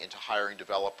money into hiring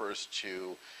developers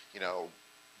to, you know,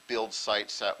 build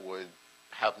sites that would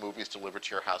have movies delivered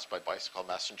to your house by bicycle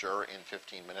messenger in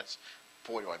 15 minutes.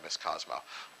 Boy, do I miss Cosmo.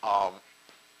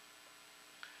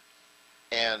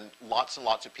 And lots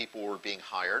of people were being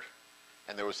hired.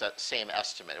 And there was that same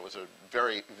estimate. It was a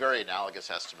very, very analogous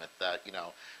estimate that, you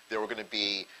know, there were going to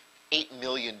be 8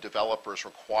 million developers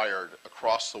required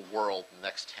across the world in the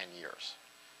next 10 years.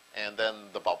 And then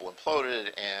the bubble imploded,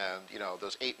 and, you know,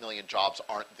 those 8 million jobs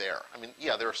aren't there. I mean,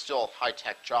 yeah, there are still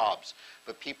high-tech jobs,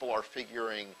 but people are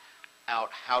figuring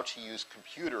out how to use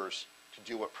computers to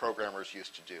do what programmers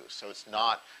used to do. So it's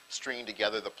not stringing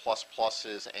together the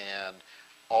pluses and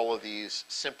all of these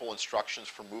simple instructions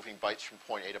for moving bytes from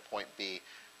point A to point B.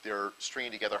 They're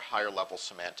stringing together higher level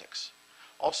semantics.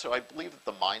 Also, I believe that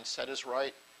the mindset is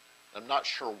right. I'm not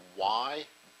sure why,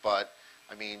 but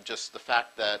I mean, just the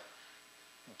fact that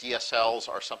DSLs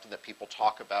are something that people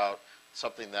talk about,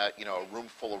 something that, you know, a room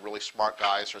full of really smart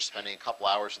guys are spending a couple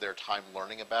hours of their time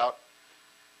learning about.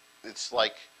 It's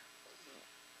like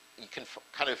you can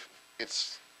kind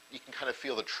of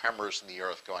feel the tremors in the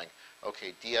earth going,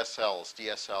 okay,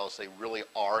 DSLs, they really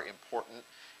are important,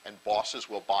 and bosses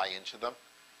will buy into them.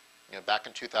 You know, back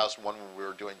in 2001 when we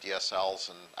were doing DSLs,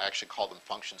 and I actually called them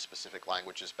function-specific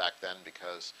languages back then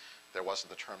because there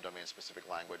wasn't the term domain-specific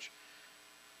language.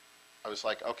 I was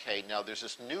like, okay, now there's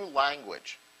this new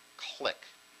language, click.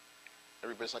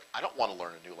 Everybody's like, I don't want to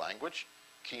learn a new language.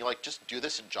 Can you, like, just do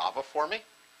this in Java for me?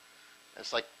 And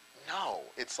it's like, no,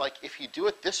 it's like if you do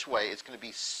it this way, it's going to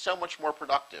be so much more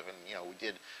productive. And, you know, we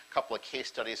did a couple of case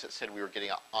studies that said we were getting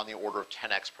on the order of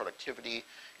 10x productivity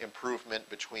improvement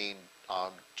between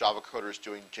Java coders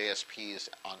doing JSPs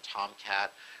on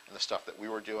Tomcat and the stuff that we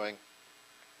were doing.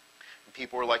 And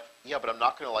people were like, yeah, but I'm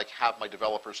not going to, like, have my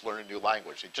developers learn a new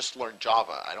language. They just learn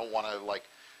Java. I don't want to, like,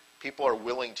 people are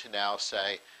willing to now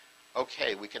say,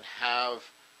 okay, we can have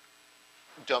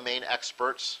domain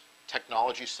experts,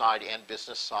 technology side and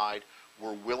business side,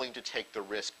 we're willing to take the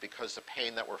risk because the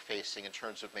pain that we're facing in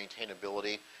terms of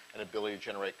maintainability and ability to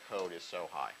generate code is so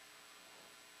high.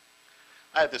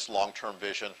 I had this long-term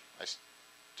vision.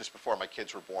 Just before my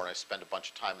kids were born, I spent a bunch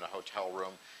of time in a hotel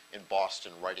room in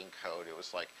Boston writing code. It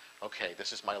was like, okay,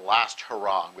 this is my last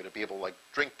hurrah. I'm going to be able to, like,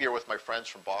 drink beer with my friends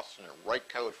from Boston and write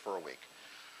code for a week.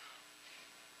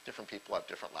 Different people have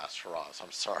different last hurrahs.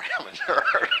 I'm sorry, I'm a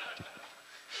nerd.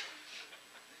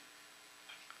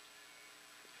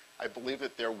 I believe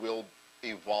that there will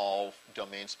evolve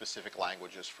domain-specific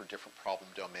languages for different problem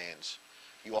domains.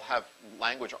 You will have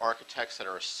language architects that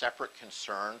are a separate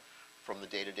concern from the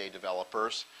day-to-day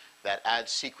developers that add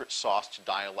secret sauce to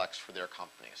dialects for their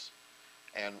companies.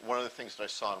 And one of the things that I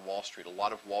saw on Wall Street, a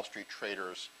lot of Wall Street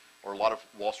traders or a lot of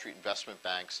Wall Street investment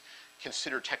banks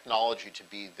consider technology to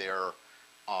be their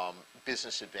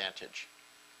business advantage.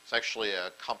 It's actually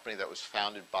a company that was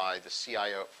founded by the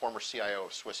former CIO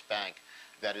of Swiss Bank,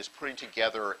 that is putting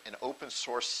together an open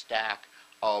source stack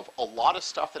of a lot of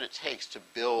stuff that it takes to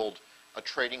build a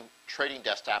trading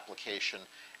desk application,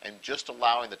 and just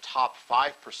allowing the top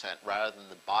 5% rather than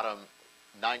the bottom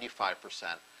 95%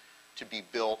 to be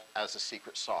built as a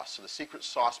secret sauce. So the secret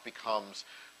sauce becomes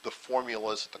the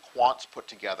formulas that the quants put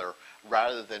together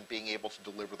rather than being able to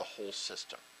deliver the whole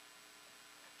system.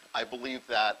 I believe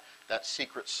that that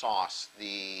secret sauce,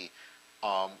 the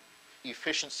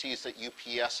efficiencies that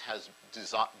UPS has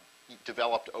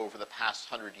developed over the past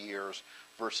 100 years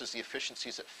versus the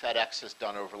efficiencies that FedEx has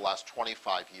done over the last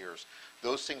 25 years,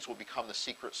 those things will become the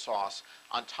secret sauce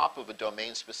on top of a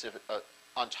domain-specific,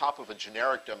 on top of a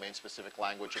generic domain-specific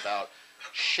language about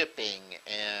shipping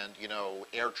and, you know,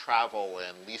 air travel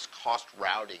and least cost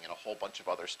routing and a whole bunch of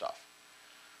other stuff.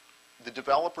 the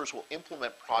developers will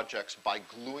implement projects by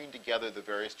gluing together the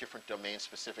various different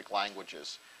domain-specific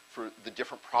languages for the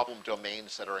different problem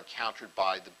domains that are encountered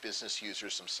by the business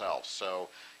users themselves. So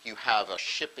you have a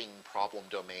shipping problem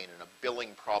domain and a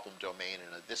billing problem domain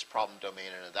and a this problem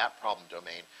domain and a that problem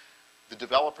domain. The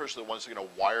developers are the ones that are going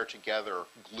to wire together,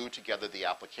 glue together the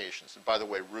applications. And by the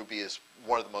way, Ruby is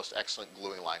one of the most excellent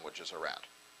gluing languages around.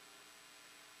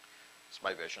 It's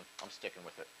my vision. I'm sticking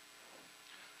with it.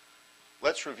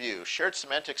 Let's review. Shared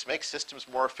semantics makes systems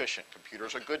more efficient.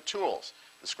 Computers are good tools.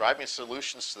 Describing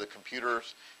solutions to the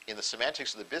computers in the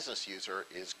semantics of the business user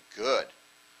is good.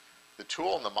 The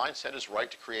tool and the mindset is right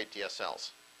to create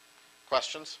DSLs.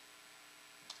 Questions?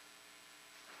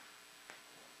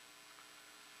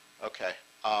 Okay.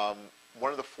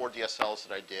 One of the 4 DSLs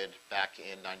that I did back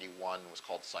in '91 was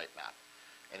called Sitemap.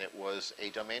 And it was a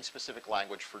domain-specific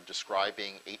language for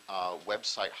describing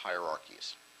website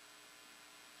hierarchies,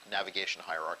 navigation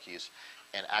hierarchies,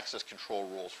 and access control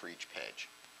rules for each page.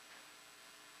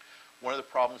 One of the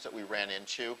problems that we ran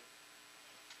into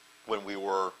when we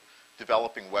were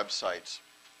developing websites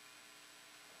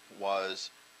was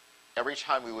every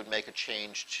time we would make a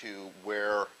change to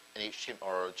where an HTML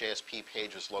or a JSP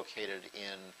page was located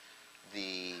in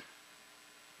the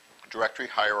directory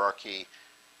hierarchy,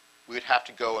 we would have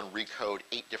to go and recode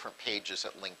 8 different pages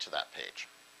that linked to that page.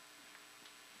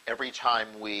 Every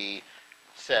time we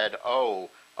said, oh,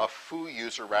 a foo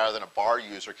user rather than a bar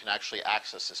user can actually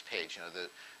access this page. You know,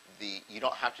 you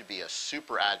don't have to be a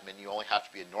super admin, you only have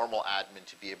to be a normal admin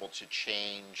to be able to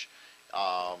change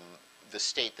the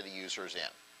state that a user is in.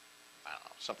 I don't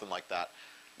know, something like that.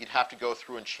 You'd have to go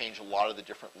through and change a lot of the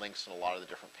different links and a lot of the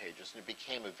different pages. And it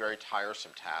became a very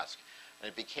tiresome task. And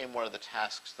it became one of the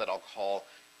tasks that I'll call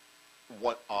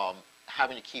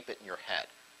having to keep it in your head.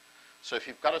 So if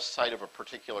you've got a site of a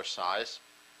particular size,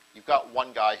 you've got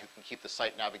one guy who can keep the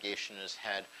site navigation in his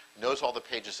head, knows all the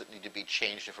pages that need to be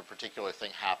changed if a particular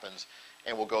thing happens,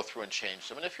 and will go through and change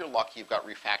them. And if you're lucky, you've got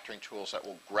refactoring tools that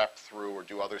will grep through or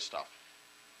do other stuff.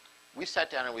 We sat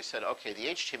down and we said, okay, the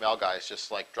HTML guy is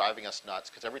just like driving us nuts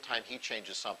because every time he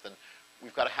changes something,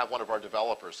 we've got to have one of our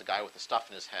developers, the guy with the stuff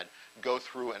in his head, go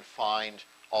through and find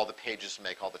all the pages and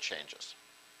make all the changes.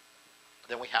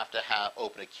 Then we have to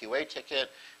open a QA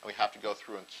ticket, and we have to go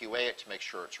through and QA it to make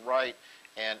sure it's right,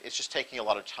 and it's just taking a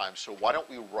lot of time. So why don't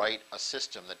we write a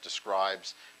system that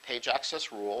describes page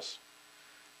access rules,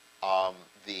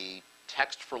 the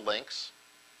text for links,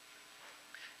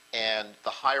 and the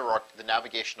hierarchy, the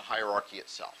navigation hierarchy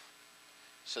itself,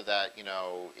 so that, you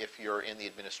know, if you're in the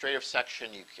administrative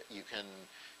section, you can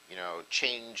you know,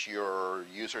 change your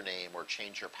username or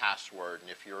change your password. And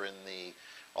if you're in the,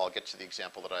 I'll get to the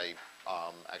example that I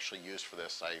actually used for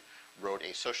this. I wrote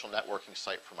a social networking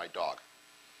site for my dog.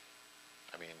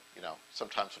 I mean, you know,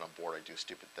 sometimes when I'm bored, I do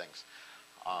stupid things.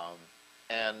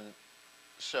 And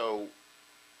so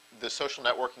the social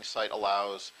networking site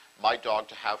allows my dog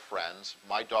to have friends,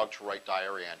 my dog to write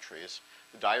diary entries,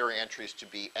 the diary entries to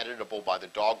be editable by the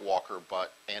dog walker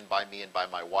and by me and by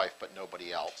my wife, but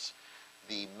nobody else.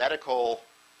 The medical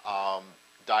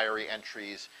diary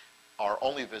entries are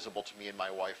only visible to me and my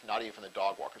wife, not even the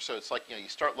dog walker. So it's like, you know, you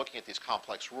start looking at these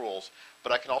complex rules,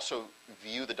 but I can also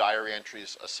view the diary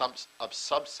entries, a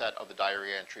subset of the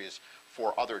diary entries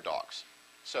for other dogs.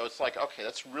 So it's like, okay,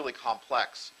 that's really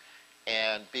complex.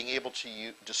 And being able to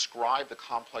describe the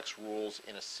complex rules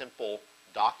in a simple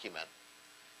document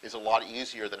is a lot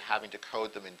easier than having to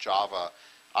code them in Java,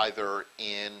 either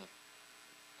in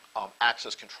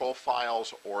access control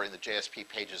files or in the JSP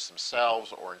pages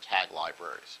themselves or in tag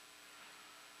libraries.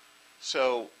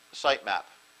 So, sitemap,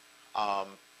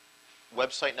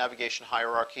 website navigation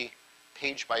hierarchy,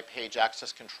 page-by-page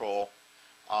access control.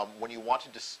 When you want to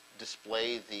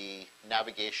display the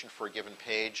navigation for a given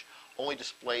page, only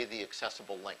display the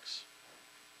accessible links.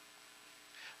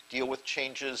 Deal with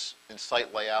changes in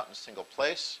site layout in a single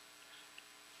place.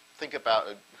 Think about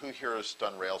who here has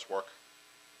done Rails work?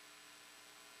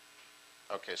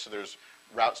 Okay, so there's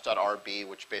routes.rb,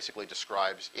 which basically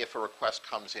describes if a request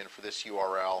comes in for this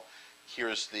URL,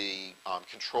 here's the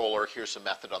controller, here's the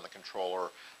method on the controller.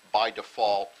 By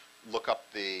default, look up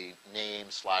the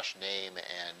name/name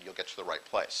and you'll get to the right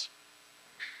place.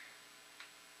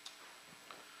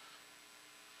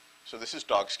 So this is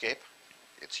Dogscape.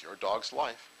 It's your dog's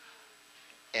life.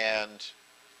 And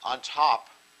on top,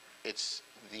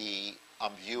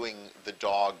 I'm viewing the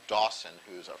dog Dawson,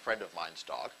 who's a friend of mine's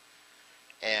dog.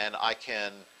 And I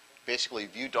can basically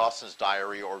view Dawson's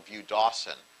diary or view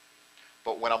Dawson.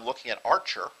 But when I'm looking at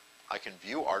Archer, I can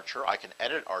view Archer, I can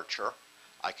edit Archer,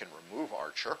 I can remove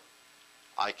Archer,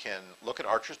 I can look at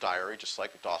Archer's diary just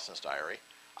like Dawson's diary,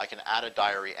 I can add a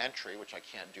diary entry, which I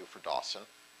can't do for Dawson,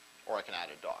 or I can add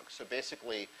a dog. So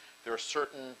basically, there are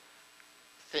certain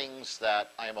things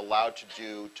that I am allowed to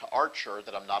do to Archer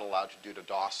that I'm not allowed to do to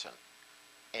Dawson.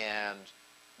 And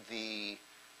the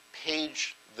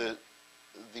page, the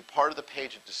part of the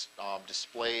page that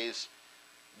displays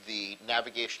the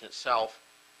navigation itself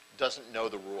doesn't know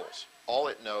the rules. All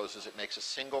it knows is it makes a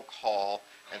single call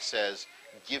and says,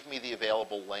 give me the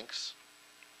available links.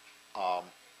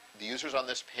 The user's on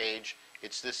this page,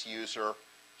 it's this user,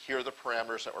 here are the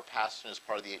parameters that were passed in as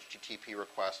part of the HTTP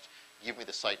request, give me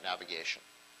the site navigation.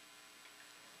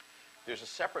 There's a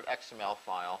separate XML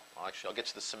file. Well, actually, I'll get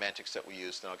to the semantics that we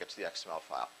use, then I'll get to the XML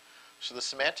file. So the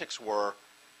semantics were,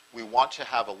 we want to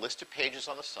have a list of pages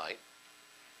on the site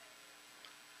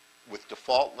with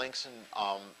default links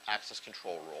and access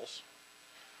control rules.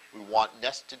 We want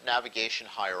nested navigation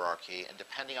hierarchy, and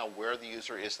depending on where the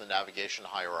user is in the navigation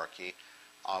hierarchy,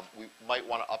 we might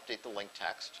want to update the link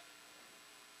text.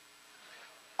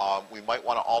 We might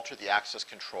want to alter the access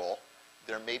control.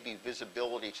 There may be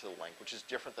visibility to the link, which is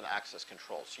different than access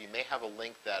control. So you may have a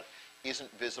link that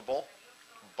isn't visible,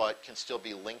 but can still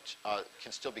be linked,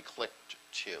 can still be clicked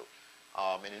to.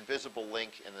 An invisible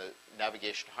link in the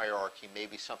navigation hierarchy may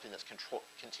be something that's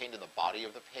contained in the body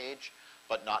of the page,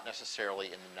 but not necessarily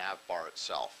in the nav bar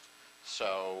itself.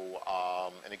 So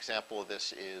an example of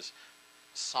this is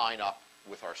sign up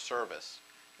with our service.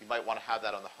 You might want to have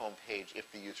that on the home page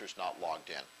if the user's not logged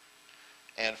in.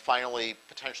 And finally,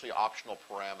 potentially optional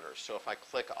parameters. So if I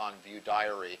click on View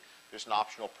Diary, there's an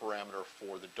optional parameter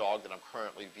for the dog that I'm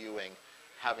currently viewing,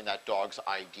 having that dog's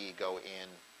ID go in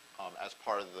as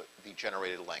part of the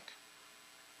generated link.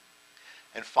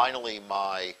 And finally,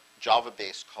 my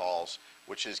Java-based calls,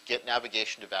 which is get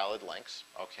navigation to valid links.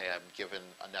 Okay, I'm given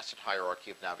a nested hierarchy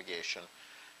of navigation.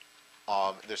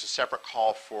 There's a separate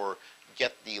call for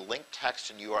get the link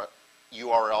text and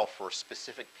URL for a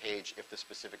specific page if the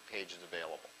specific page is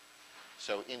available.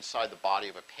 So inside the body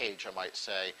of a page, I might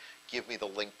say, give me the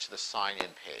link to the sign-in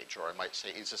page, or I might say,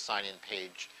 is the sign-in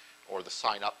page or the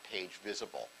sign-up page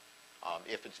visible?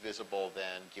 If it's visible,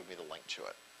 then give me the link to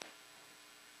it.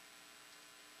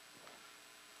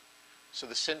 So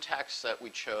the syntax that we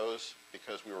chose,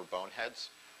 because we were boneheads,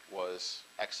 was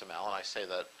XML, and I say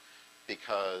that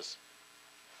because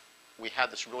we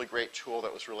had this really great tool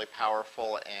that was really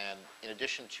powerful, and in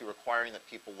addition to requiring that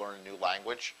people learn a new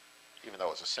language, even though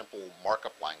it was a simple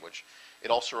markup language,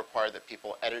 it also required that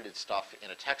people edited stuff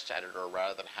in a text editor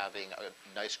rather than having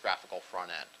a nice graphical front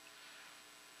end.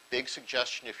 Big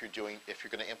suggestion if you're going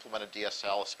to implement a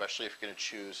DSL, especially if you're going to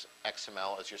choose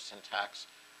XML as your syntax,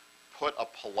 put a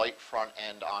polite front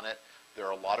end on it. There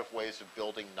are a lot of ways of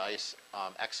building nice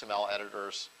XML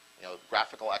editors,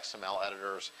 graphical XML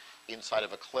editors inside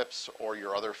of Eclipse or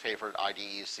your other favorite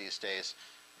IDEs these days.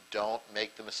 Don't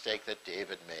make the mistake that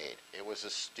David made. It was a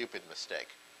stupid mistake.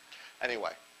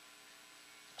 Anyway,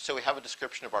 so we have a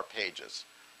description of our pages.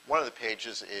 One of the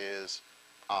pages is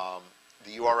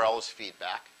the URL is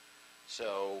feedback.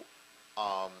 So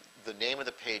the name of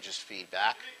the page is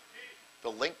feedback. The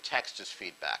link text is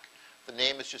feedback. The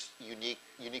name is just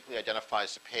uniquely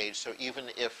identifies the page. So even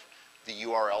if the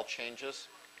URL changes,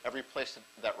 every place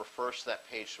that refers to that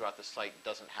page throughout the site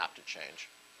doesn't have to change.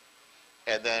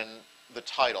 And then the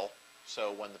title,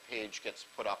 so when the page gets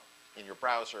put up in your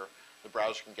browser, the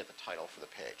browser can get the title for the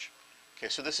page. Okay,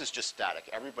 so this is just static.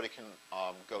 Everybody can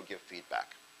go give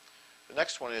feedback. The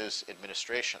next one is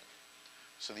administration.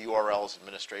 So the URL is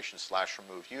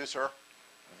administration/remove user.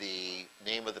 The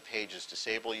name of the page is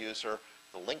disable user.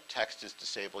 The link text is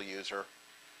disable user.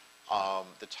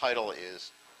 The title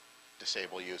is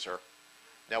disable user.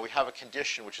 Now we have a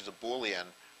condition, which is a Boolean,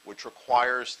 which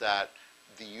requires that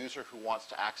the user who wants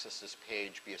to access this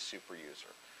page be a super user.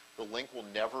 The link will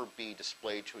never be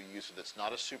displayed to a user that's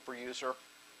not a super user,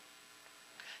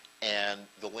 and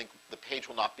the page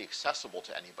will not be accessible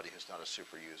to anybody who's not a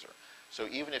super user. So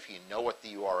even if you know what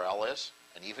the URL is,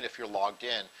 and even if you're logged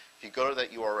in, if you go to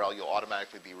that URL, you'll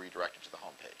automatically be redirected to the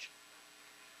home page.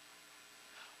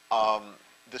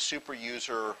 The super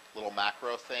user little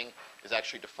macro thing is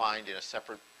actually defined in a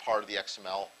separate part of the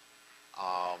XML,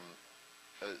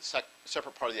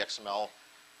 separate part of the XML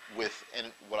with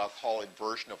what I'll call a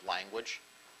version of language,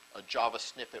 a Java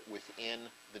snippet within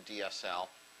the DSL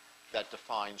that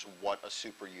defines what a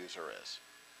super user is.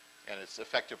 And it's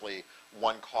effectively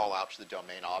one call out to the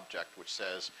domain object which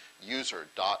says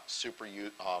user.super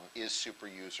is super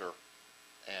user,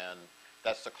 and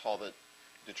that's the call that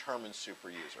determines super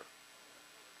user.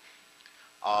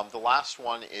 The last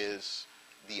one is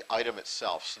the item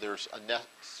itself. So there's a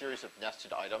series of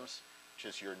nested items, which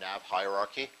is your nav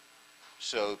hierarchy.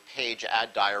 So page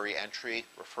add diary entry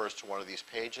refers to one of these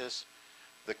pages.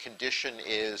 The condition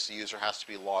is the user has to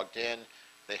be logged in.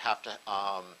 They have to,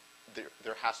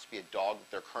 there has to be a dog that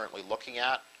they're currently looking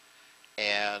at.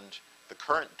 And the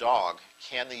current dog,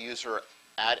 can the user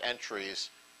add entries,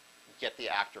 get the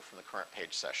actor from the current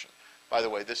page session? By the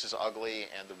way, this is ugly,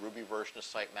 and the Ruby version of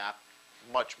sitemap,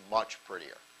 much, much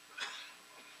prettier.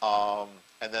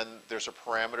 And then there's a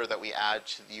parameter that we add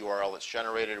to the URL that's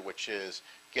generated, which is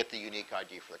get the unique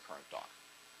ID for the current dog.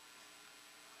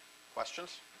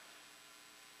 Questions?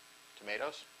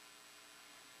 Tomatoes?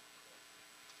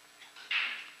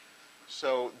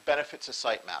 So benefits of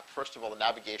sitemap. First of all, the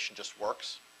navigation just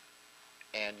works,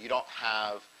 and you don't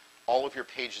have all of your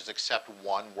pages except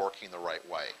one working the right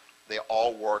way. They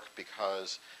all work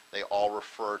because they all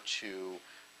refer to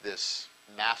this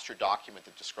master document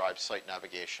that describes site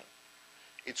navigation.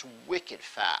 It's wicked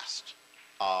fast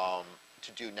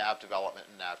to do nav development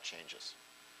and nav changes.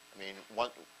 I mean,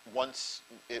 once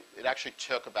it actually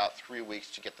took about 3 weeks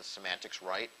to get the semantics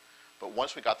right, but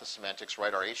once we got the semantics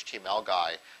right, our HTML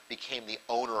guy became the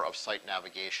owner of site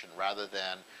navigation rather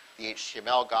than the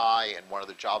HTML guy and one of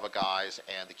the Java guys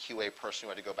and the QA person who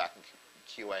had to go back and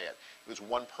QA it. It was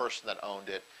one person that owned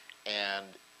it, and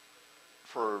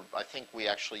I think we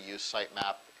actually used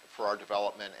sitemap for our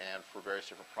development and for various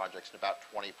different projects, in about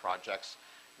 20 projects.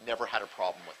 Never had a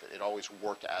problem with it. It always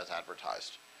worked as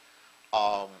advertised.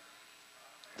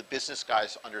 The business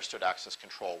guys understood access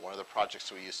control. One of the projects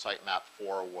that we used sitemap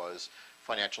for was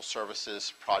financial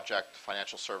services project.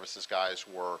 Financial services guys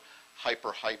were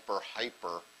hyper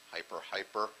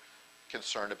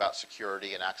concerned about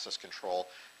security and access control,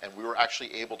 and we were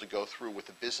actually able to go through with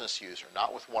the business user,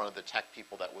 not with one of the tech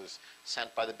people that was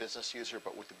sent by the business user,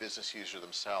 but with the business user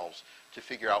themselves, to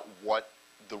figure out what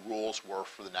the rules were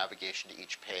for the navigation to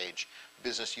each page.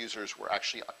 Business users were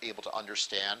actually able to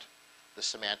understand the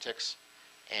semantics,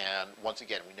 and once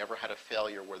again, we never had a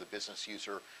failure where the business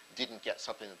user didn't get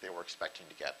something that they were expecting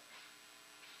to get.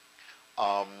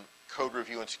 Code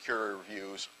review and security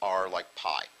reviews are like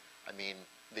pie. I mean,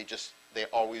 they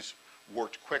always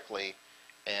worked quickly,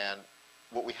 and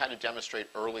what we had to demonstrate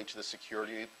early to the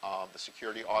security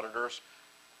auditors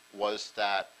was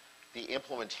that the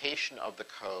implementation of the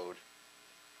code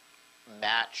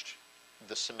matched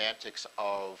the semantics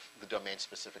of the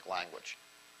domain-specific language.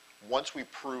 Once we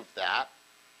proved that,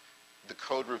 the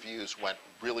code reviews went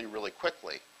really, really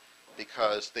quickly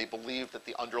because they believed that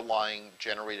the underlying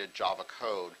generated Java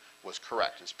code was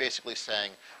correct. It's basically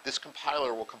saying this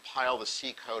compiler will compile the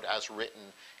C code as written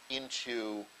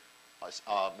into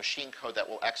machine code that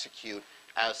will execute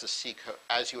as the C code,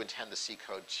 as you intend the C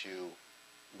code to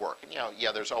work. And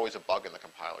yeah, there's always a bug in the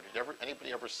compiler. Did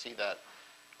anybody ever see that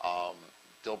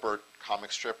Dilbert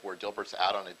comic strip where Dilbert's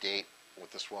out on a date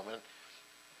with this woman?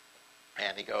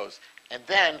 And he goes, and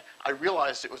then I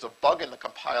realized it was a bug in the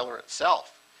compiler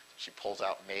itself. She pulls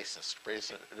out Mesa,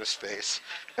 sprays it in his face,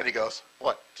 and he goes,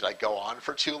 what, did I go on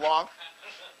for too long?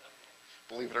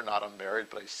 Believe it or not, I'm married,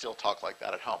 but I still talk like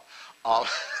that at home.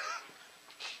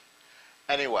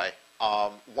 Anyway,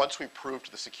 once we proved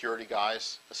to the security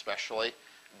guys, especially,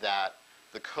 that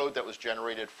the code that was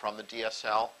generated from the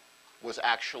DSL was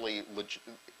actually,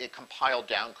 it compiled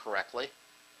down correctly,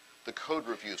 the code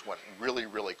reviews went really,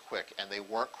 really quick, and they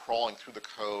weren't crawling through the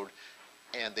code,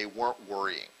 and they weren't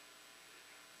worrying.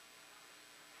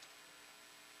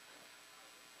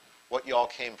 What y'all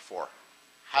came for?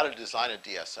 How to design a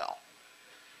DSL.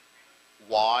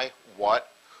 Why,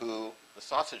 what, who, the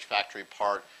sausage factory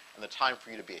part, and the time for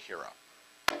you to be a hero.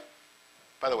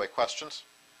 By the way, questions?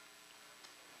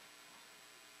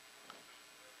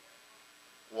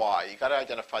 Why? You got to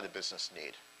identify the business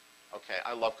need. Okay,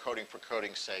 I love coding for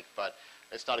coding's sake, but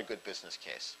it's not a good business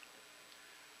case.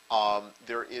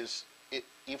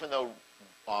 Even though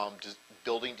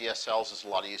building DSLs is a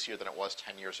lot easier than it was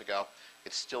 10 years ago,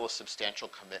 it's still a substantial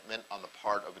commitment on the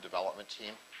part of a development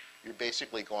team. You're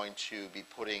basically going to be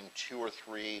putting 2 or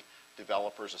 3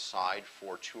 developers aside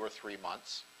for 2 or 3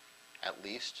 months, at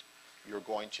least. You're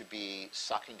going to be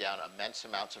sucking down immense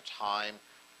amounts of time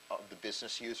of the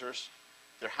business users.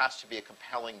 There has to be a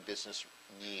compelling business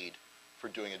need for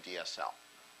doing a DSL.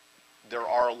 There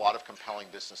are a lot of compelling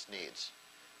business needs,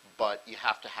 but you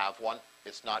have to have one.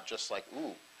 It's not just like,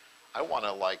 ooh, I want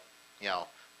to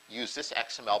use this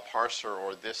XML parser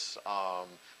or this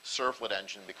servlet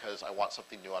engine because I want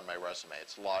something new on my resume.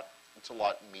 It's a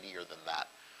lot meatier than that.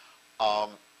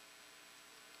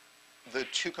 The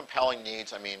 2 compelling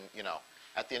needs, I mean,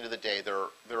 at the end of the day, there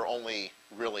are only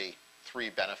really 3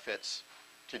 benefits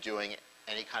to doing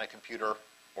any kind of computer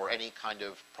or any kind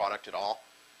of product at all.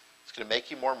 It's going to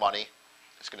make you more money.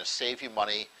 It's going to save you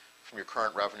money from your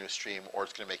current revenue stream, or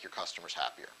it's going to make your customers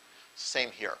happier. Same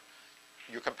here.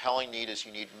 Your compelling need is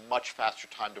you need much faster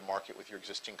time to market with your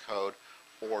existing code,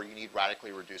 or you need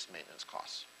radically reduced maintenance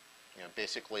costs.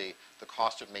 Basically, the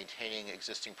cost of maintaining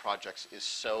existing projects is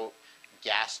so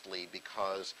ghastly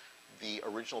because the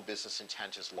original business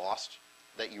intent is lost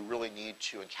that you really need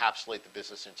to encapsulate the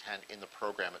business intent in the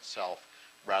program itself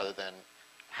rather than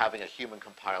having a human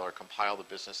compiler compile the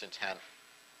business intent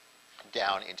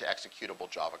down into executable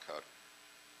Java code.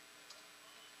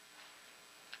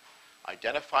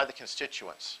 Identify the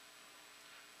constituents.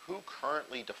 Who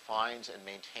currently defines and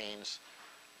maintains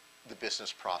the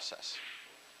business process?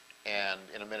 And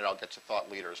in a minute I'll get to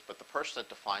thought leaders, but the person that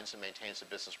defines and maintains the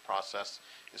business process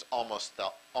is almost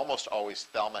always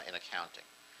Thelma in accounting.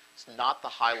 It's not the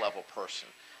high-level person.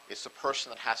 It's the person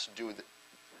that has to do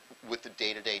with the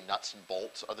day-to-day nuts and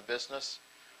bolts of the business.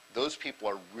 Those people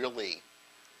are really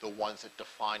the ones that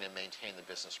define and maintain the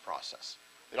business process.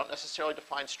 They don't necessarily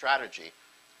define strategy,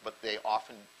 but they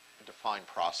often define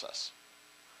process.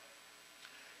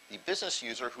 The business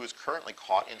user who is currently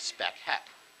caught in spec heck.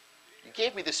 You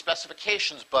gave me the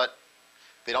specifications, but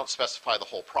they don't specify the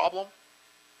whole problem.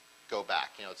 Go back.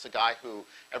 It's the guy who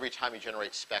every time you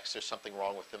generate specs, there's something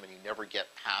wrong with them, and you never get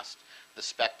past the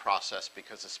spec process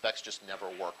because the specs just never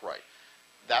work right.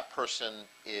 That person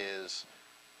is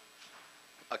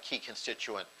a key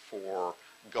constituent for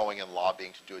going and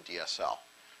lobbying to do a DSL.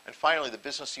 And finally, the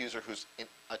business user who's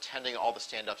attending all the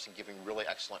stand-ups and giving really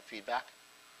excellent feedback.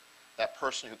 That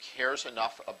person who cares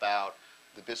enough about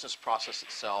the business process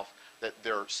itself that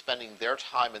they're spending their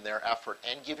time and their effort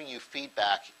and giving you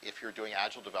feedback if you're doing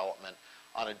agile development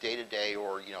on a day-to-day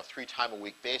or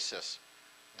 3-time-a-week basis.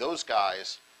 Those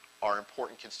guys are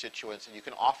important constituents, and you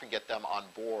can often get them on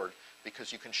board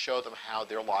because you can show them how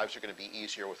their lives are going to be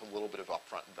easier with a little bit of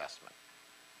upfront investment.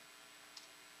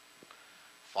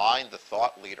 Find the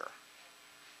thought leader.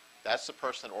 That's the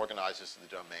person that organizes the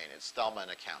domain. It's Thelma in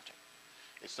accounting.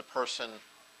 It's the person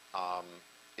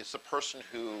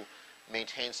who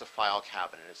maintains the file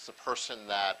cabinet. It's the person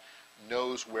that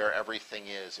knows where everything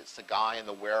is. It's the guy in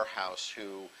the warehouse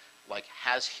who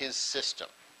has his system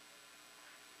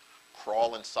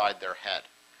crawl inside their head.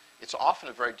 It's often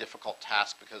a very difficult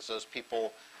task because those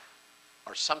people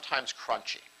are sometimes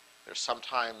crunchy. They're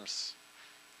sometimes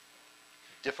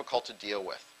difficult to deal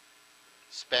with.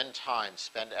 Spend time,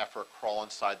 spend effort, crawl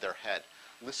inside their head.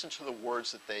 Listen to the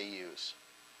words that they use.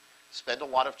 Spend a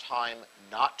lot of time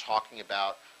not talking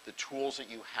about the tools that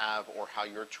you have or how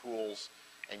your tools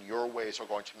and your ways are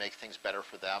going to make things better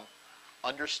for them.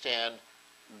 Understand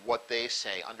what they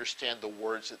say. Understand the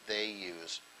words that they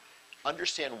use.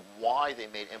 Understand why they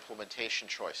made implementation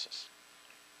choices.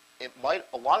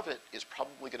 A lot of it is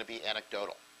probably going to be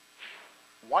anecdotal.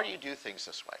 Why do you do things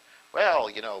this way? Well,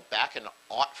 back in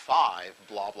 '05,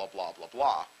 blah, blah, blah, blah,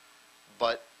 blah.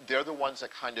 But they're the ones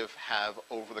that kind of have,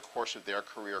 over the course of their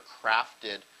career,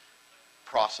 crafted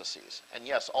processes. And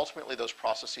yes, ultimately those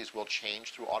processes will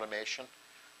change through automation,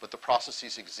 but the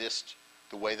processes exist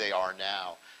the way they are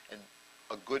now. And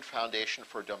a good foundation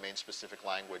for a domain-specific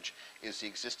language is the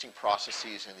existing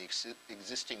processes and the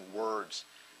existing words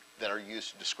that are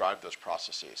used to describe those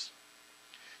processes.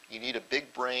 You need a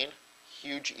big brain,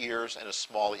 huge ears, and a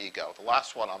small ego. The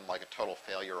last one I'm like a total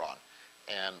failure on.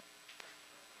 And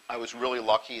I was really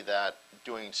lucky that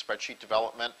doing spreadsheet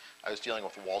development, I was dealing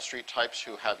with Wall Street types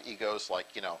who have egos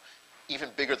even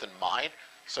bigger than mine.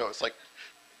 So it's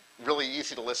really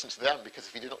easy to listen to them because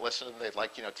if you didn't listen to them,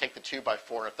 they'd take the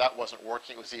 2x4, and if that wasn't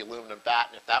working, it was the aluminum bat,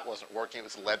 and if that wasn't working, it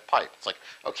was the lead pipe. It's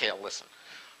okay, I'll listen.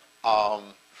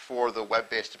 For the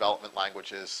web-based development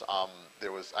languages,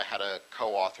 I had a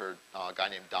co-author, a guy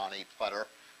named Donnie Futter,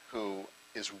 who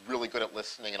is really good at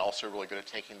listening and also really good at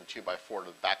taking the 2x4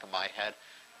 to the back of my head.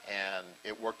 And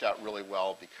it worked out really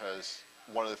well because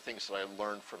one of the things that I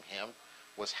learned from him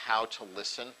was how to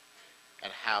listen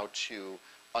and how to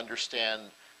understand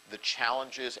the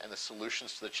challenges and the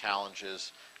solutions to the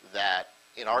challenges that,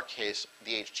 in our case,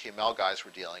 the HTML guys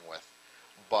were dealing with.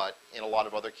 But in a lot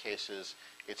of other cases,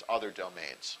 it's other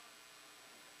domains.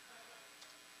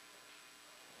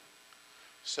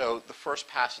 So the first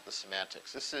pass at the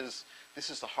semantics. This is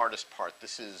the hardest part.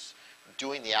 This is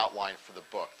doing the outline for the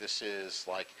book. This is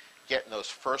getting those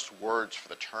first words for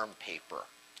the term paper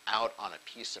out on a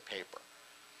piece of paper.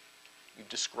 You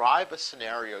describe a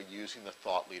scenario using the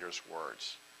thought leader's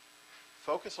words.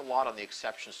 Focus a lot on the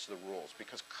exceptions to the rules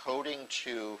because coding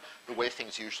to the way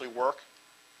things usually work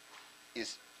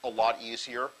is a lot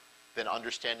easier than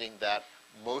understanding that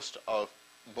most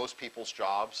people's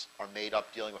jobs are made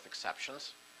up dealing with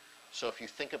exceptions. So if you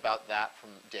think about that from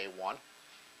day one,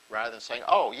 rather than saying,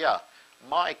 oh yeah,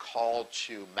 my call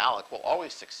to malloc will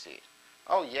always succeed.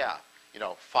 Oh yeah,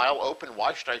 file open,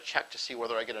 why should I check to see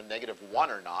whether I get a -1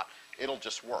 or not? It'll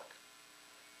just work.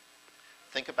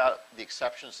 Think about the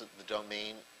exceptions that the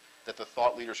domain, that the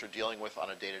thought leaders are dealing with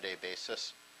on a day-to-day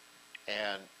basis,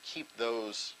 and keep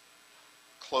those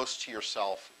close to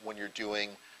yourself when you're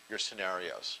doing your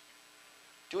scenarios.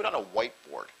 Do it on a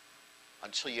whiteboard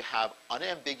until you have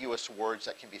unambiguous words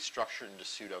that can be structured into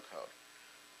pseudocode.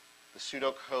 The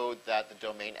pseudocode that the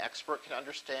domain expert can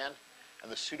understand,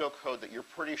 and the pseudocode that you're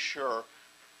pretty sure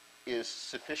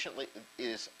is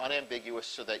unambiguous,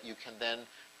 so that you can then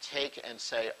take and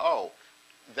say, oh,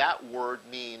 that word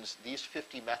means these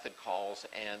 50 method calls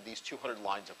and these 200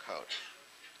 lines of code.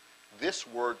 This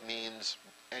word means,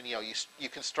 and you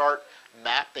can start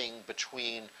mapping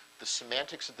between the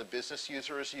semantics that the business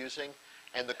user is using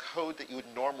and the code that you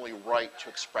would normally write to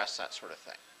express that sort of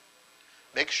thing.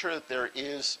 Make sure that there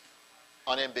is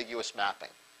unambiguous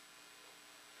mapping.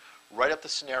 Write up the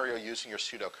scenario using your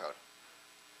pseudocode.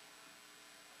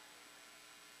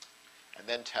 And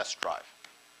then test drive.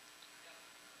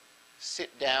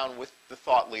 Sit down with the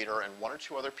thought leader and 1 or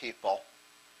 2 other people,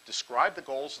 describe the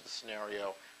goals of the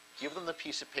scenario, give them the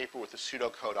piece of paper with the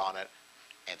pseudocode on it,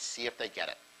 and see if they get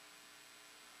it.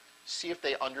 See if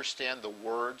they understand the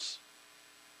words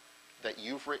that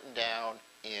you've written down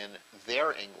in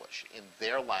their English, in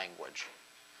their language,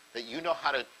 that you know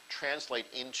how to translate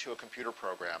into a computer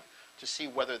program, to see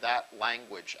whether that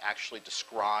language actually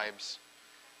describes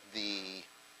the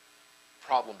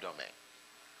problem domain.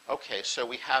 Okay, so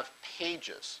we have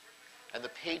pages, and the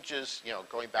pages,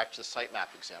 going back to the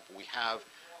sitemap example, we have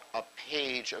a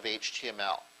page of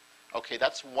HTML. Okay,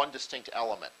 that's one distinct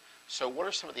element. So what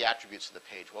are some of the attributes of the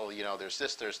page? Well, there's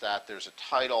this, there's that, there's a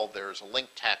title, there's a link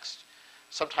text.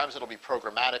 Sometimes it'll be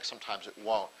programmatic, sometimes it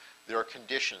won't. There are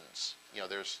conditions,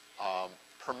 there's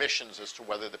permissions as to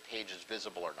whether the page is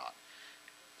visible or not.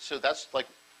 So that's like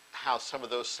how some of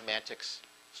those semantics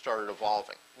started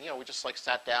evolving. We just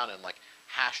sat down and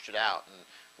hashed it out. And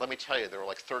let me tell you, there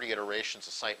were 30 iterations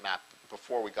of sitemap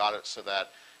before we got it, so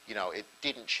that it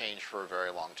didn't change for a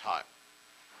very long time.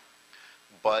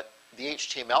 But the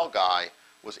HTML guy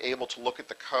was able to look at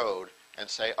the code and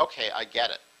say, okay, I get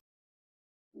it.